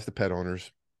 This applies to pet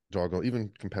owners, even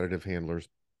competitive handlers.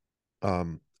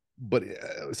 Um, but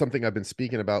something I've been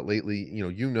speaking about lately,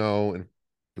 and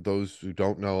for those who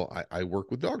don't know, I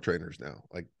work with dog trainers now,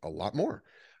 like, a lot more,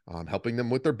 helping them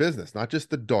with their business, not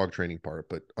just the dog training part,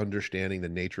 but understanding the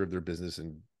nature of their business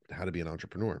and how to be an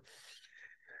entrepreneur.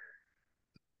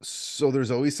 So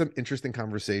there's always some interesting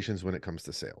conversations when it comes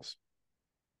to sales.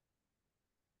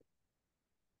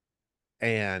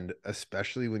 And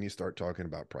especially when you start talking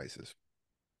about prices,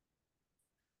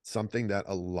 something that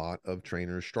a lot of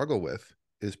trainers struggle with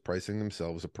is pricing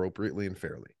themselves appropriately and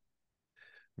fairly.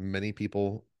 Many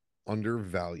people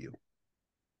undervalue.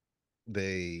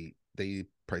 They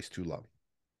price too low.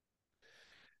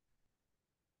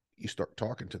 You start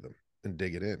talking to them and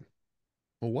dig it in.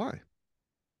 Well,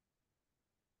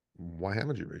 why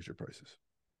haven't you raised your prices?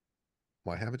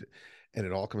 Why haven't you? And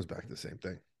it all comes back to the same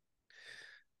thing.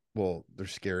 Well, they're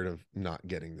scared of not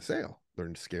getting the sale.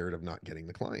 They're scared of not getting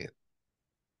the client.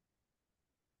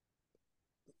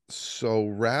 So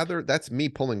rather, that's me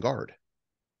pulling guard,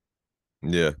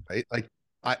 Yeah. right? Like,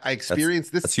 I That's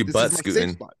experienced this. that's you This is butt my safe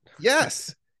scooting. spot.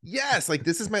 Yes. Yes. Like,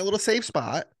 this is my little safe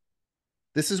spot.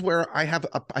 This is where I have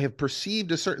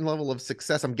perceived a certain level of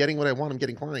success. I'm getting what I want. I'm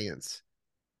getting clients.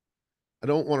 I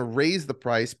don't want to raise the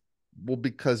price, well,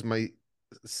 because my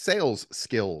sales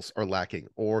skills are lacking,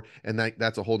 and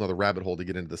that's a whole nother rabbit hole to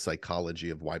get into the psychology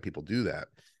of why people do that.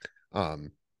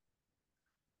 Um,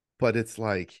 but it's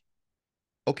like,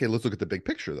 okay, let's look at the big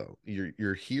picture though.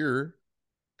 You're here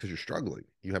because you're struggling.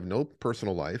 You have no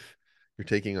personal life. You're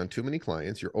taking on too many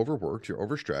clients. You're overworked. You're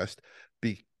overstressed.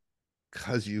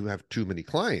 because you have too many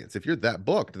clients. If you're that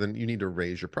booked, then you need to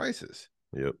raise your prices.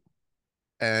 Yep.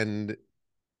 And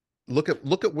look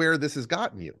at where this has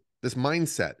gotten you. This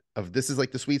mindset of this is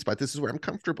like the sweet spot. This is where I'm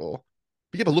comfortable.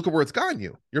 But yeah, but look at where it's gotten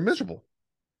you. You're miserable.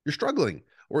 You're struggling.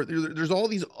 Or there's all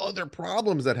these other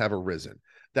problems that have arisen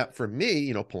that for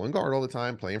me, pulling guard all the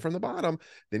time, playing from the bottom,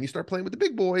 then you start playing with the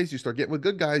big boys, you start getting with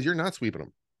good guys, you're not sweeping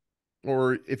them.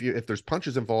 Or if there's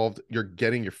punches involved, you're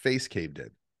getting your face caved in.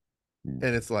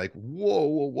 And it's like, whoa,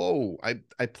 whoa, whoa.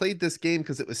 I played this game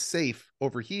because it was safe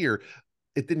over here.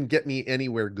 It didn't get me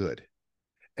anywhere good.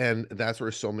 And that's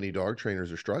where so many dog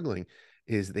trainers are struggling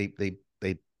is they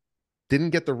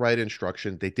didn't get the right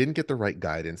instruction, they didn't get the right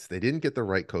guidance, they didn't get the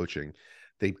right coaching.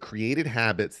 They created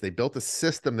habits, they built a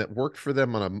system that worked for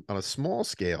them on a small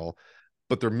scale,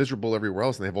 but they're miserable everywhere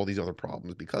else and they have all these other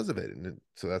problems because of it. And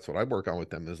so that's what I work on with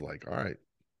them is like, all right,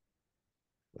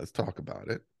 let's talk about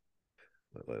it.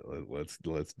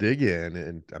 Let's dig in.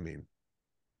 And I mean,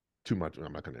 too much.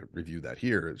 I'm not going to review that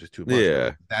here. It's just too much, but Yeah.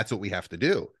 like, that's what we have to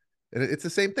do. And it's the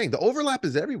same thing. The overlap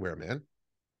is everywhere, man.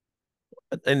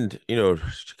 And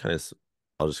kind of,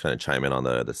 I'll just kind of chime in on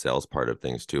the sales part of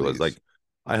things too. It's Please. like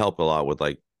I help a lot with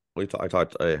like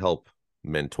I help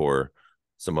mentor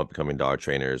some upcoming dog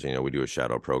trainers. We do a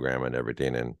shadow program and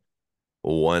everything. And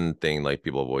one thing like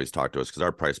people have always talked to us because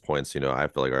our price points, I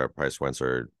feel like our price points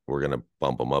we're gonna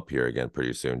bump them up here again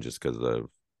pretty soon just because of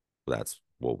that's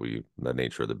what the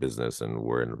nature of the business and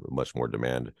we're in much more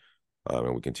demand.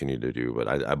 And we continue to do. But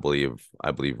I believe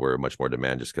we're much more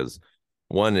demand just because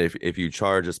one, if you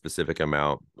charge a specific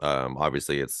amount,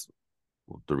 obviously it's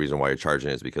the reason why you're charging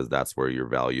it is because that's where you're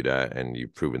valued at, and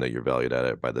you've proven that you're valued at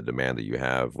it by the demand that you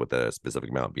have with a specific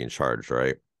amount being charged,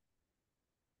 right?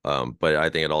 But I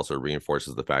think it also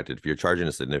reinforces the fact that if you're charging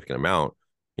a significant amount,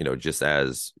 just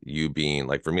as you being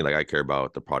like for me, like I care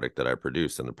about the product that I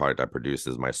produce, and the product I produce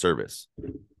is my service,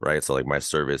 right? So like my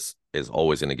service is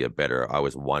always going to get better. I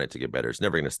always want it to get better. It's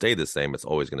never going to stay the same. It's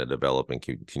always going to develop and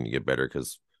continue to get better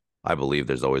because I believe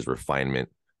there's always refinement.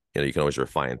 You can always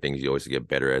refine things. You always get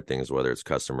better at things, whether it's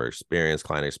customer experience,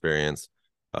 client experience.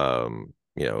 If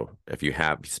if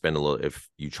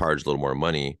you charge a little more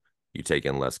money, you take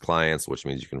in less clients, which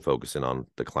means you can focus in on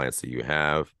the clients that you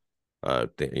have, a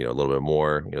little bit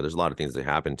more. There's a lot of things that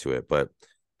happen to it, but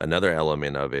another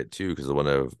element of it too, because one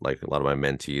of like a lot of my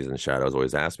mentees and shadows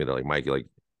always ask me, they're like, Mikey, like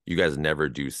you guys never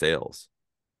do sales.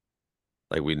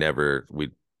 Like we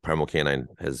Primal Canine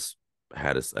has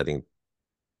had us, I think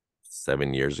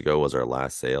 7 years ago was our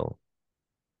last sale.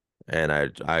 And I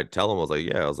tell them, I was like,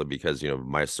 yeah, I was like, because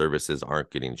my services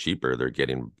aren't getting cheaper,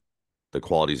 the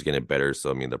quality's getting better.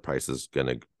 So I mean the price is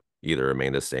gonna either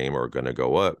remain the same or gonna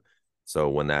go up. So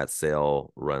when that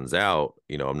sale runs out,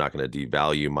 I'm not gonna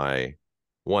devalue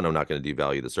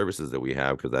the services that we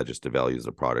have because that just devalues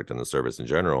the product and the service in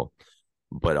general.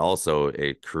 But also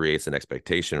it creates an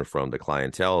expectation from the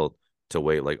clientele to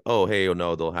wait, like, oh, hey, oh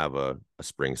no, they'll have a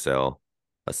spring sale,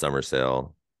 a summer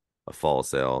sale, a fall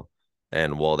sale.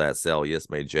 And while that sale, yes,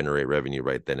 may generate revenue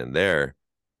right then and there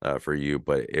for you,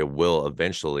 but it will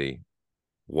eventually,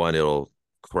 one, it'll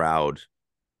crowd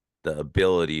the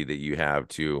ability that you have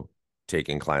to take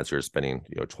in clients who are spending,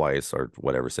 twice or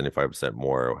whatever, 75%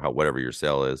 more, or whatever your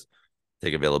sale is,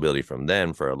 take availability from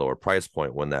them for a lower price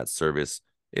point when that service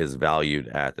is valued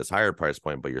at this higher price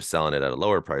point, but you're selling it at a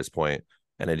lower price point,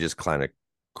 and it just kind of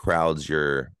crowds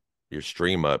your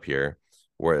stream up here.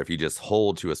 Where if you just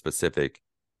hold to a specific,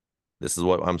 this is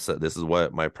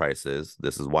what my price is,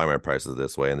 this is why my price is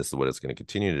this way, and this is what it's going to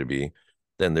continue to be,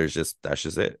 then that's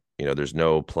just it. There's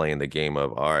no playing the game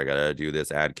of, all right, I gotta do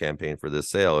this ad campaign for this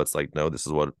sale. It's like, no, this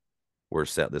is what we're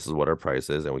set, this is what our price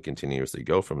is, and we continuously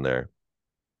go from there.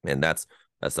 And that's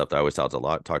stuff that I always talk to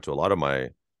a lot of my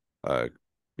uh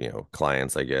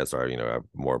clients, I guess, or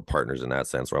more partners in that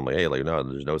sense, where I'm like, hey, like, no,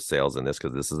 there's no sales in this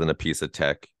because this isn't a piece of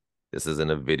tech, this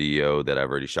isn't a video that I've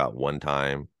already shot one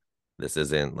time, this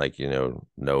isn't like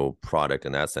no product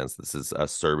in that sense, this is a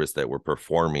service that we're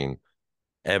performing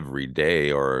every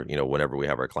day, or whenever we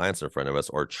have our clients in front of us,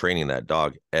 or training that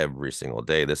dog every single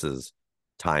day. This is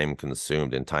time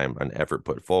consumed and time and effort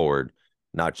put forward,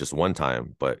 not just one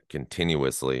time but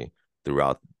continuously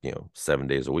throughout 7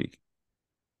 days a week.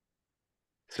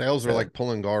 Sales are Yeah, like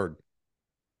pulling guard.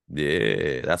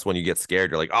 yeah, that's when you get scared.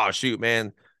 You're like, oh shoot,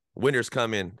 man, winter's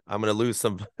coming, I'm gonna lose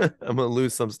some I'm gonna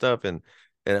lose some stuff. And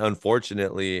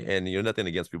unfortunately, and nothing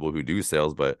against people who do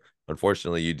sales, but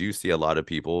unfortunately you do see a lot of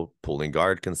people pulling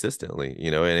guard consistently,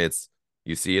 and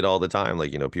you see it all the time.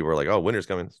 Like, people are like, oh, winter's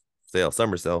coming,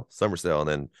 summer sale.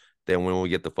 And then when we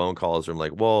get the phone calls from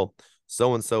like, well,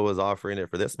 so and so is offering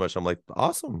it for this much, I'm like,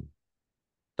 awesome,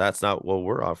 that's not what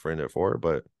we're offering it for,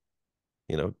 but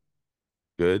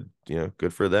good,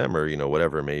 good for them, or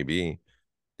whatever it may be.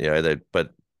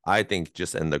 But I think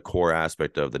just in the core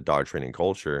aspect of the dog training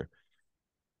culture,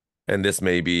 and this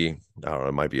may be, I don't know,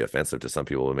 it might be offensive to some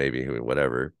people, maybe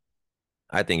whatever.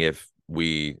 I think if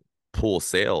we pull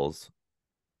sales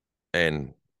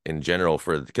and in general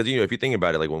for because if you think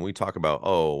about it, like when we talk about,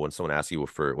 oh, when someone asks you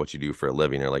for what you do for a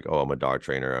living, they're like, oh, I'm a dog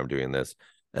trainer, I'm doing this.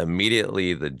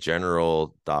 Immediately the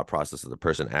general thought process of the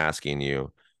person asking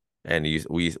you, and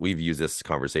we've used this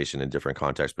conversation in different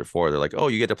contexts before. They're like, oh,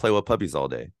 you get to play with puppies all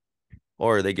day,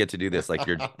 or they get to do this. Like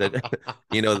you're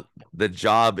that the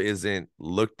job isn't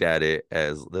looked at it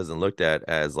as doesn't looked at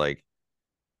as like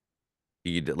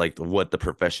you like what the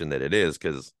profession that it is.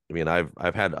 Because I mean,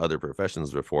 I've had other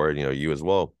professions before, you as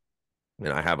well,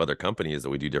 and I have other companies that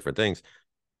we do different things.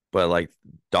 But like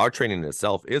dog training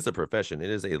itself is a profession. It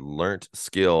is a learned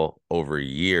skill over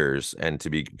years, and to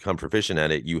become proficient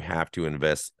at it, you have to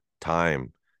invest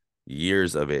time,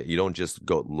 years of it. You don't just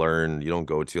go learn. You don't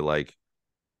go to like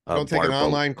You a don't take an barber.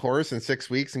 online course in 6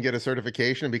 weeks and get a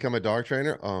certification and become a dog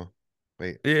trainer. Oh,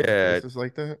 wait, Yeah, this is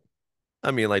like that.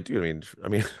 I mean, like, dude, I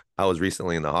mean, I was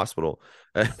recently in the hospital,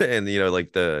 and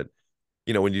like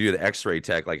when you do the X-ray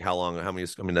tech, like how many,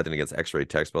 I mean, nothing against X-ray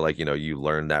techs, but like, you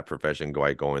learn that profession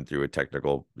going through a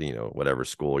technical, whatever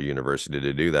school or university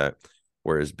to do that.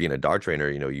 Whereas being a dog trainer,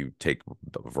 you take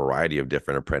a variety of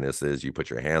different apprentices, you put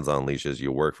your hands on leashes,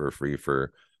 you work for free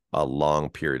for a long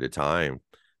period of time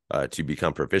to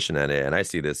become proficient at it. And I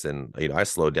see this, and I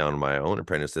slowed down my own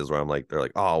apprentices where I'm like, they're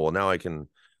like, oh, well, now I can,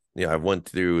 I've went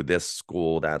through this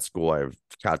school, that school, I've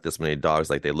caught this many dogs.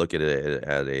 Like they look at it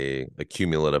at a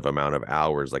cumulative amount of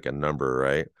hours, like a number,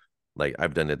 right? Like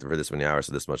I've done it for this many hours,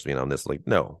 so this much, on this. Like,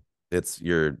 no,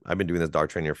 I've been doing this dog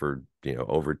training for,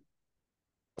 over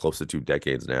close to 2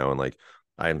 decades now. And like,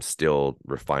 I'm still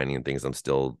refining things. I'm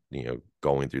still,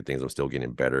 going through things. I'm still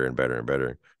getting better and better and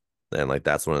better. And like,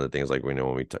 that's one of the things, like, when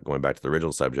going back to the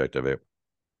original subject of it,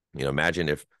 imagine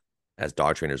if as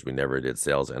dog trainers, we never did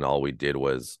sales and all we did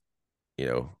was, you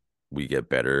know, we get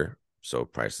better, so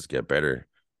prices get better.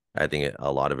 I think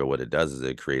a lot of it, what it does is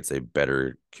it creates a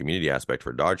better community aspect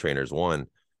for dog trainers, one,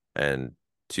 and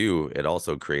two, it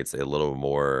also creates a little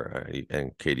more.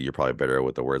 And Katie, you're probably better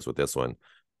with the words with this one,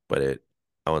 but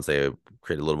I would say,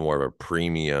 create a little more of a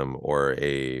premium or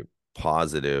a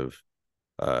positive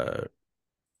uh,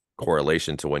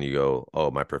 correlation to when you go,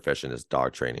 oh, my profession is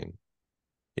dog training.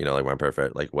 Like my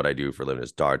perfect, like what I do for a living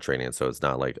is dog training. So it's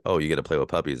not like, oh, you get to play with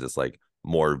puppies. It's like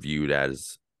more viewed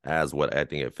as what I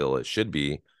think it should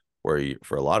be. Where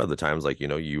for a lot of the times, like,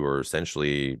 you are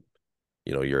essentially,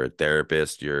 you're a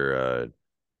therapist, you're a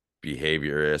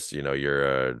behaviorist,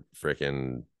 you're a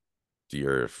freaking,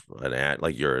 you're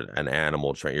an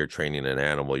animal train. You're training an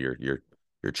animal. You're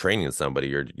training somebody.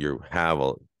 You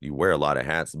wear a lot of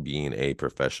hats being a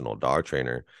professional dog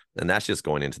trainer, and that's just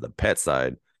going into the pet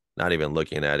side, not even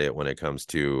looking at it when it comes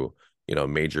to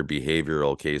major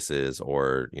behavioral cases,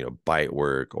 or bite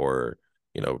work, or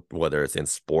whether it's in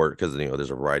sport, because there's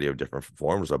a variety of different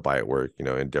forms of bite work,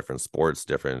 in different sports,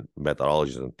 different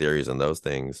methodologies and theories and those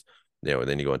things. And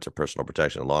then you go into personal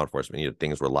protection and law enforcement,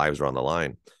 things where lives are on the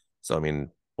line. So I mean,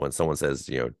 when someone says,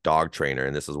 dog trainer,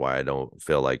 and this is why I don't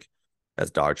feel like as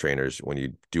dog trainers, when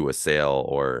you do a sale,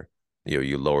 or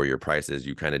you lower your prices,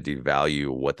 you kind of devalue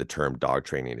what the term dog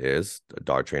training is. A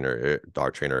dog trainer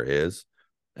is,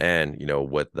 and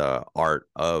what the art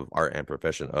and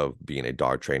profession of being a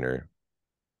dog trainer,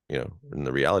 in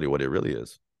the reality, what it really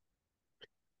is.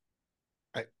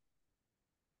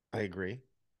 I I agree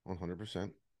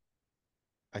 100%.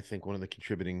 I think one of the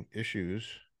contributing issues,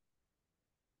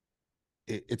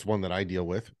 it's one that I deal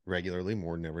with regularly,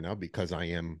 more than ever now, because I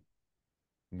am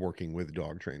working with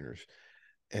dog trainers.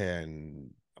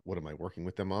 And what am I working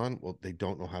with them on? Well, they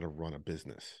don't know how to run a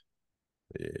business.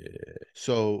 Yeah.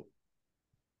 So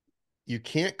you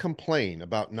can't complain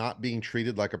about not being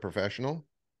treated like a professional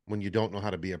when you don't know how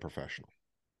to be a professional.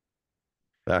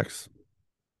 Facts.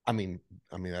 I mean,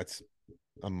 that's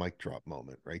a mic drop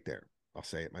moment right there. I'll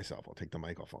say it myself. I'll take the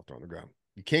mic off. I'll throw it on the ground.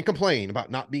 You can't complain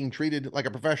about not being treated like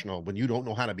a professional when you don't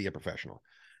know how to be a professional.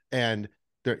 And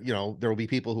there will be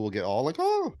people who will get all like,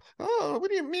 oh, what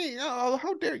do you mean? Oh,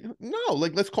 how dare you? No,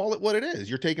 like, let's call it what it is.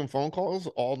 You're taking phone calls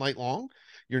all night long.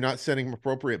 You're not setting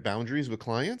appropriate boundaries with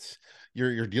clients.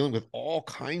 You're dealing with all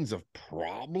kinds of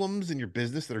problems in your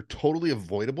business that are totally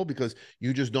avoidable because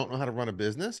you just don't know how to run a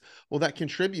business. Well, that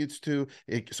contributes to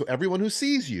it. So everyone who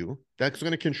sees you, that's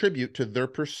going to contribute to their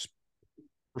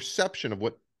perception of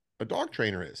what a dog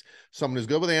trainer is. Someone who's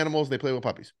good with animals, they play with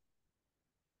puppies.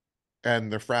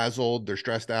 and they're frazzled, they're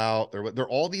stressed out, they're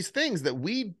all these things that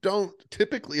we don't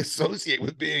typically associate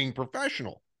with being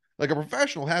professional. Like a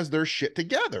professional has their shit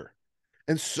together.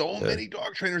 And so Yeah. many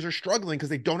dog trainers are struggling because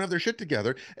they don't have their shit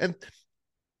together. And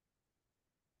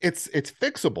it's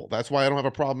fixable. That's why I don't have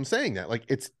a problem saying that.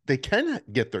 Like they can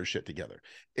get their shit together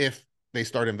if they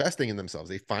start investing in themselves.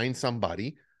 They find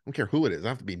somebody, I don't care who it is, it doesn't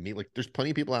have to be me. Like there's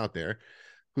plenty of people out there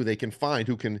who they can find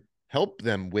who can help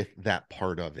them with that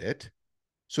part of it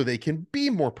so they can be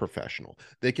more professional.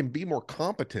 They can be more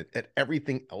competent at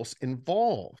everything else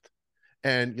involved.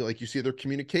 And like you see their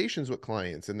communications with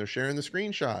clients and they're sharing the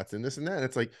screenshots and this and that. And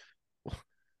it's like, well,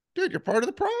 dude, you're part of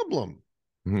the problem.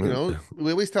 We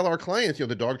always tell our clients,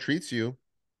 the dog treats you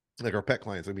like our pet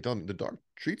clients. Like we tell them, the dog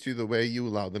treats you the way you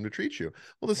allow them to treat you.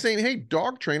 Well, the same, hey,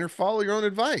 dog trainer, follow your own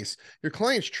advice. Your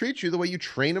clients treat you the way you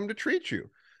train them to treat you.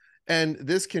 And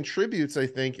this contributes, I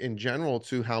think, in general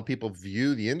to how people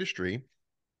view the industry.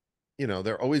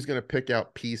 They're always going to pick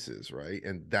out pieces, right?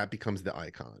 And that becomes the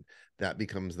icon. That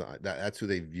becomes that's who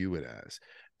they view it as.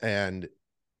 And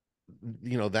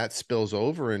that spills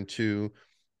over into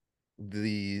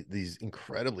these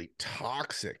incredibly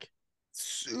toxic,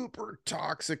 super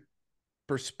toxic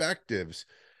perspectives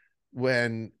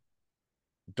when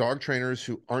dog trainers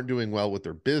who aren't doing well with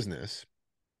their business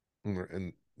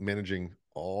and managing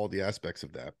all the aspects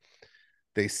of that,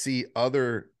 they see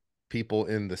other people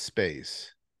in the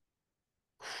space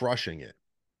crushing it.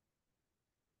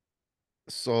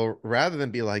 So rather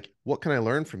than be like, what can I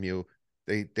learn from you?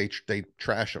 They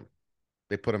trash them.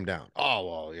 They put them down. Oh,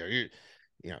 well,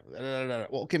 da, da, da.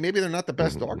 Well, okay, maybe they're not the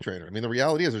best dog trainer. I mean, the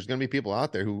reality is there's going to be people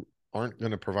out there who aren't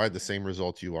going to provide the same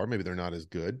results you are. Maybe they're not as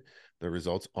good. Their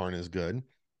results aren't as good,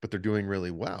 but they're doing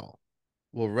really well.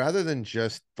 Well, rather than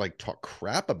just like talk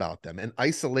crap about them and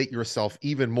isolate yourself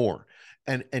even more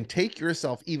and take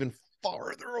yourself even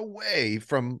farther away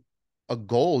from a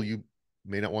goal you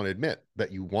may not want to admit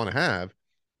that you want to have,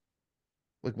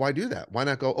 like why do that? Why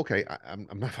not go, okay,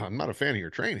 I'm not a fan of your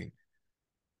training,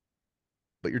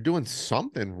 but you're doing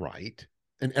something right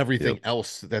and everything Yep.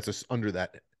 else that's just under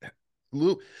that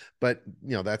loop. But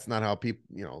that's not how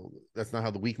people, that's not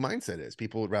how the weak mindset is.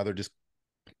 People would rather just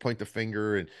point the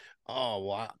finger and, oh,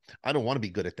 well, I don't want to be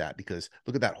good at that because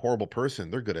look at that horrible person.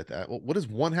 They're good at that. Well, what does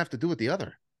one have to do with the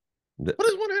other? What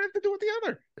does one have to do with the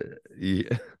other?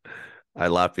 Yeah. I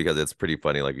laugh because it's pretty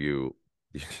funny. Like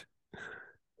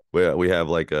we have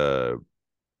like a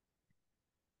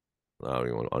I don't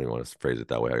even want to phrase it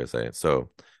that way. I gotta say it. So,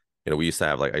 we used to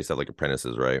have like I used to have like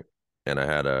apprentices, right? And I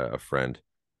had a friend,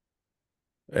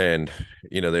 and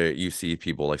there you see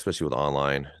people like, especially with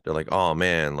online, they're like, oh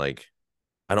man, like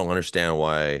I don't understand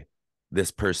why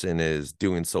this person is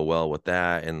doing so well with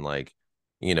that, and like,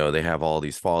 they have all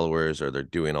these followers or they're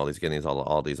doing all these getting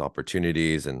all these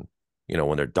opportunities, and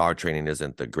when their dog training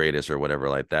isn't the greatest or whatever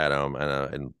like that.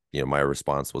 And my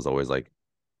response was always like,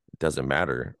 it doesn't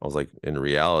matter. I was like, in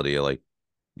reality, like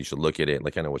you should look at it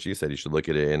like kind of what you said. You should look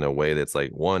at it in a way that's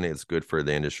like, one, it's good for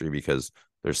the industry because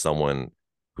there's someone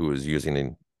who is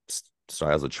using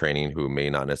styles of training who may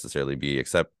not necessarily be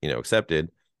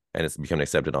accepted, and it's becoming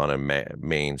accepted on a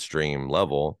mainstream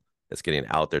level. It's getting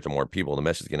out there to more people. The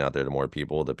message is getting out there to more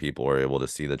people. The people are able to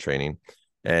see the training.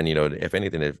 And if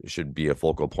anything, it should be a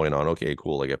focal point on, okay,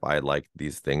 cool. Like if I like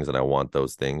these things and I want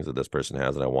those things that this person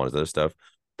has and I want other stuff,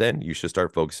 then you should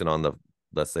start focusing on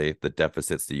let's say the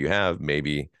deficits that you have.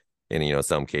 Maybe in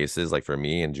some cases, like for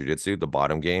me in jujitsu, the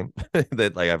bottom game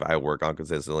that like I work on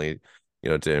consistently,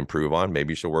 to improve on.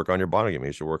 Maybe you should work on your bottom game. Maybe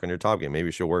you should work on your top game. Maybe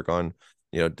you should work on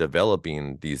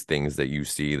developing these things that you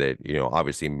see that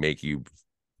obviously make you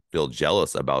feel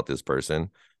jealous about this person,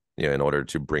 in order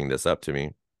to bring this up to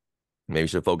me. Maybe you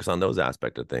should focus on those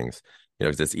aspect of things,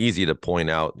 because it's easy to point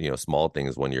out small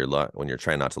things when you're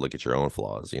trying not to look at your own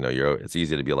flaws. It's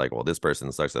easy to be like, well, this person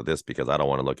sucks at this because I don't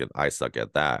want to look at I suck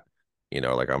at that.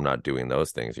 Like I'm not doing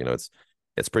those things.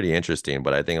 It's pretty interesting.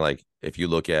 But I think like if you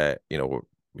look at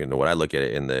when I look at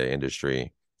it in the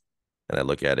industry and I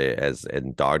look at it as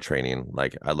in dog training,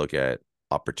 like I look at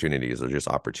opportunities or just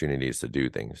opportunities to do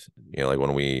things. Like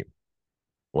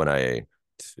when I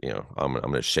I'm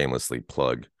gonna shamelessly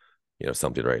plug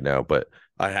something right now, but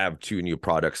I have two new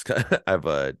products. I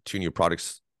have two new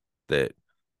products that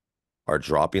are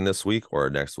dropping this week or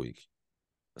next week.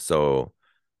 So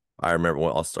I remember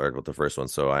I'll start with the first one.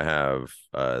 So I have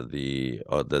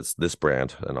this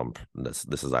brand, and this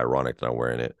is ironic that I'm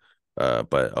wearing it.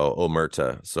 But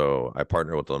Omerta. So I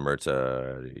partnered with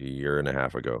Omerta a year and a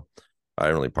half ago. I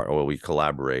don't really we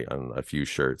collaborate on a few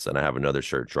shirts, and I have another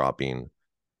shirt dropping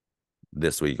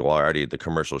this week. Well, already the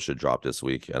commercial should drop this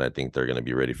week, and I think they're going to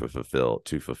be ready for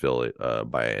fulfill it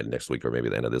by next week or maybe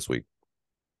the end of this week.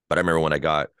 But I remember when I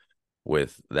got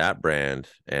with that brand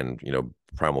and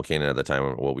Primal Canine at the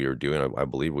time, what we were doing, I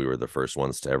believe we were the first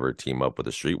ones to ever team up with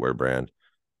a streetwear brand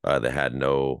that had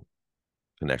no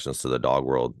connections to the dog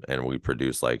world, and we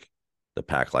produced like the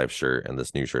Pack Life shirt, and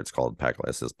this new shirt's called Pack Life.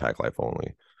 It says Pack Life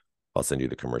only. I'll send you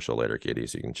the commercial later, Katie,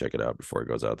 so you can check it out before it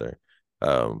goes out there.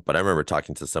 But I remember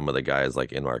talking to some of the guys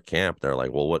like in our camp. They're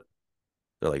like, well, what?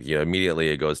 They're like, immediately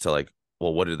it goes to like,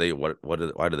 well, what do they,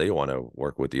 why do they want to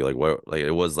work with you? Like, what, like,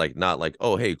 it was like, not like,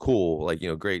 oh, hey, cool. Like,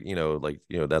 great, like,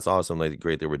 that's awesome. Like,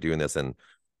 great that we're doing this. And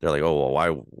they're like, oh,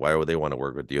 well, why would they want to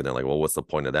work with you? And they're like, well, what's the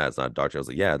point of that? It's not dog training. I was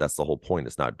like, yeah, that's the whole point.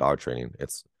 It's not dog training.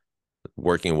 It's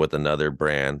working with another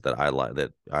brand that I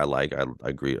like. I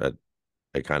agree.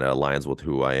 It kind of aligns with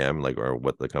who I am, like, or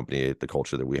what the company, the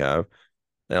culture that we have.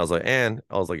 And I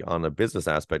was like, on the business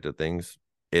aspect of things,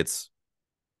 it's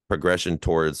progression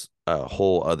towards a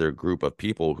whole other group of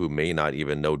people who may not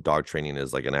even know dog training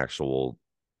is like an actual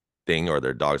thing, or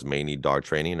their dogs may need dog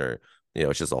training, or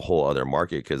it's just a whole other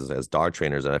market. Because as dog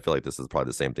trainers, and I feel like this is probably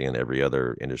the same thing in every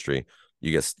other industry,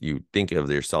 you think of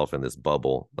yourself in this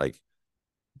bubble,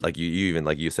 you even,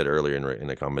 like you said earlier, in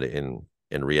a comment,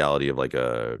 in reality of like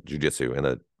a jujitsu and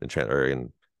or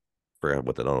in, forget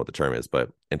what I don't know what the term is, but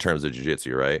in terms of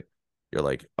jujitsu, right? You're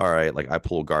like, all right, like I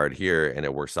pull guard here and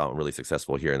it works out and really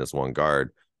successful here in this one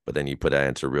guard. But then you put that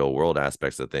into real world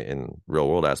aspects, in real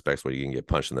world aspects where you can get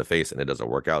punched in the face and it doesn't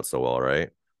work out so well, right?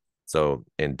 So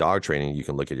in dog training, you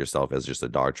can look at yourself as just a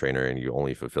dog trainer, and you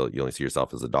only see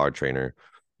yourself as a dog trainer.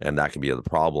 And that can be the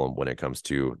problem when it comes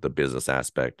to the business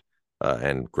aspect,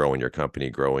 and growing your company,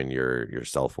 growing your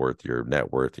self worth, your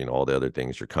net worth, all the other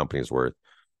things your company's worth.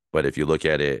 But if you look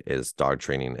at it as dog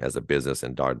training as a business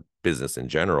and dog business in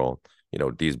general,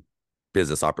 these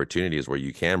business opportunities where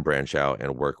you can branch out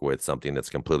and work with something that's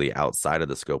completely outside of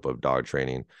the scope of dog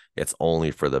training, it's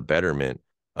only for the betterment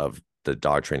of the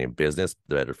dog training business,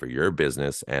 better for your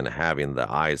business, and having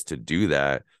the eyes to do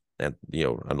that. And,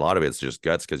 a lot of it's just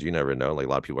guts, because you never know. Like, a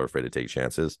lot of people are afraid to take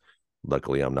chances.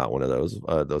 Luckily, I'm not one of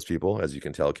those people, as you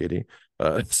can tell, Katie.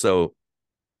 So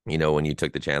when we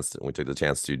took the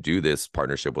chance to do this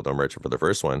partnership with our merchant for the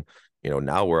first one,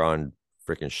 now we're on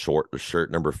freaking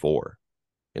shirt number 4.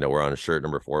 We're on shirt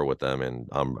number 4 with them, and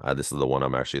this is the one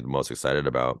I'm actually the most excited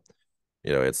about.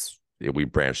 We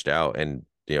branched out, and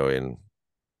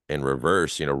in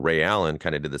reverse, Ray Allen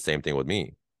kind of did the same thing with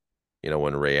me.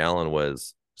 When Ray Allen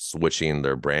was switching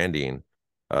their branding,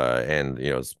 and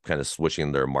kind of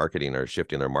switching their marketing, or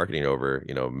shifting their marketing over,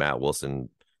 Matt Wilson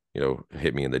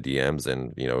hit me in the DMs,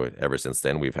 and ever since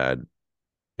then we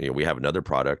have another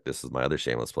product. This is my other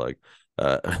shameless plug.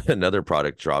 Another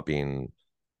product dropping,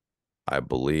 I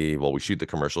believe. Well, we shoot the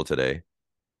commercial today,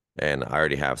 and I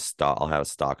already have stock. I'll have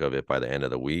stock of it by the end of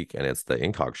the week, and it's the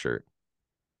Incog shirt.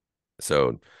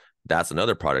 So that's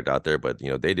another product out there. But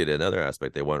they did another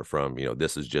aspect. They went from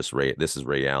this is Ray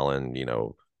Allen.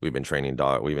 We've been training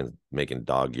dog. We've been making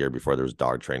dog gear before there was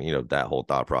dog training. That whole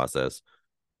thought process,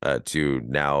 to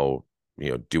now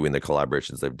doing the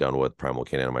collaborations they've done with Primal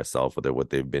Canine and myself, with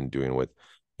what they've been doing with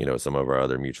some of our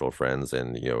other mutual friends,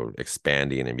 and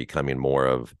expanding and becoming more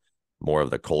of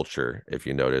the culture. If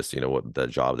you notice, what the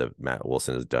job that Matt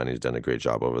Wilson has done, he's done a great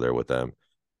job over there with them.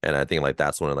 And I think like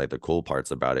that's one of like the cool parts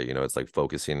about it. It's like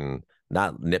focusing,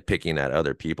 not nitpicking at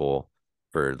other people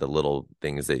for the little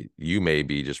things that you may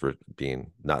be just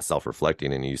being not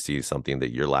self-reflecting, and you see something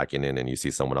that you're lacking in, and you see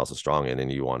someone else is strong in,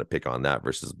 and you want to pick on that,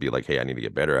 versus be like, hey, I need to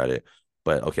get better at it.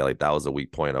 But okay, like that was a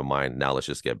weak point of mine. Now let's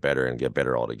just get better and get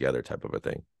better all together, type of a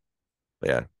thing. But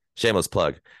yeah, shameless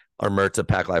plug. Our Merta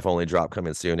Pack Life only drop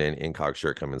coming soon, and Incog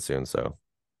shirt coming soon. So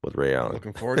with Ray I'm Allen.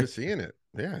 looking forward to seeing it.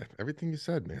 Yeah, everything you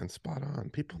said, man, spot on.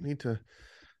 People need to,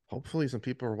 hopefully some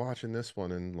people are watching this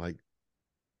one and like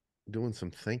doing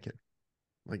some thinking.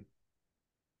 Like,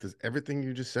 does everything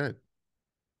you just said.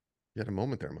 You had a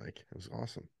moment there, Mike. It was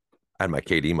awesome. I had my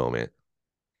KD moment.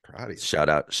 Proud of you. Shout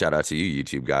out to you,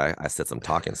 YouTube guy. I said some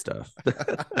talking stuff.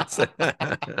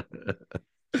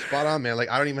 Spot on, man. Like,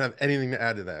 I don't even have anything to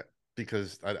add to that,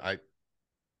 because I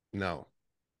know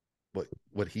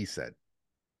what he said,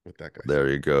 what that guy said. There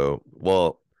you go.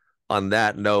 Well, on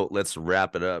that note, let's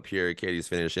wrap it up here. Katie's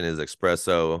finishing his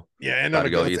espresso. Yeah, end About on to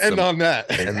go let's eat end some. on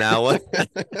that. And now what?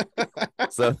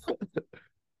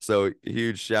 So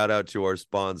huge shout out to our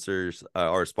sponsors,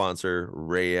 our sponsor,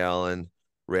 Ray Allen,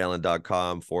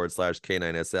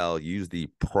 rayallen.com/K9SL. Use the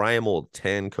Primal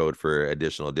 10 code for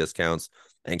additional discounts.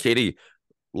 And Katie,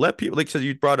 let people, like, so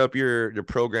you brought up your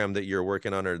program that you're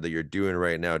working on, or that you're doing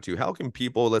right now too. How can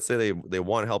people, let's say they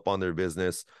want help on their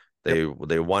business, Yep.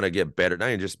 They want to get better, not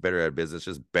even just better at business,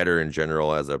 just better in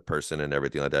general as a person and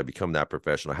everything like that. Become that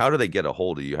professional. How do they get a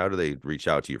hold of you? How do they reach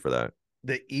out to you for that?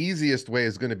 The easiest way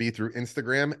is going to be through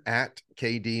Instagram at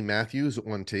KD Matthews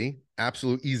 1T.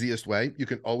 Absolute easiest way. You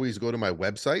can always go to my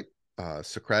website,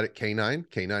 Socratic K9.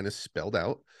 K9 is spelled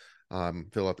out.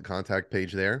 Fill out the contact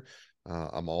page there.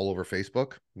 I'm all over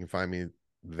Facebook. You can find me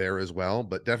there as well,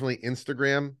 but definitely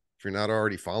Instagram. If you're not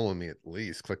already following me, at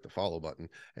least click the follow button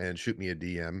and shoot me a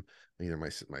DM.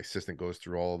 My assistant goes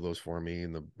through all of those for me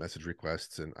and the message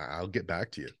requests, and I'll get back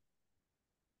to you.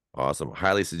 Awesome.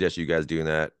 Highly suggest you guys doing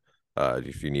that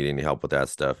if you need any help with that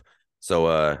stuff.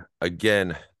 So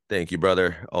again, thank you,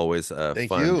 brother. Always Thank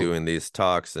fun you. doing these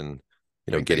talks and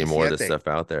getting more of this 97. stuff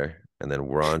out there. And then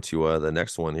we're on to the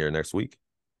next one here next week.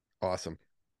 Awesome.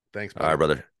 Thanks, All right,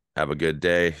 buddy. brother. Have a good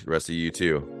day. The rest of you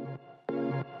too.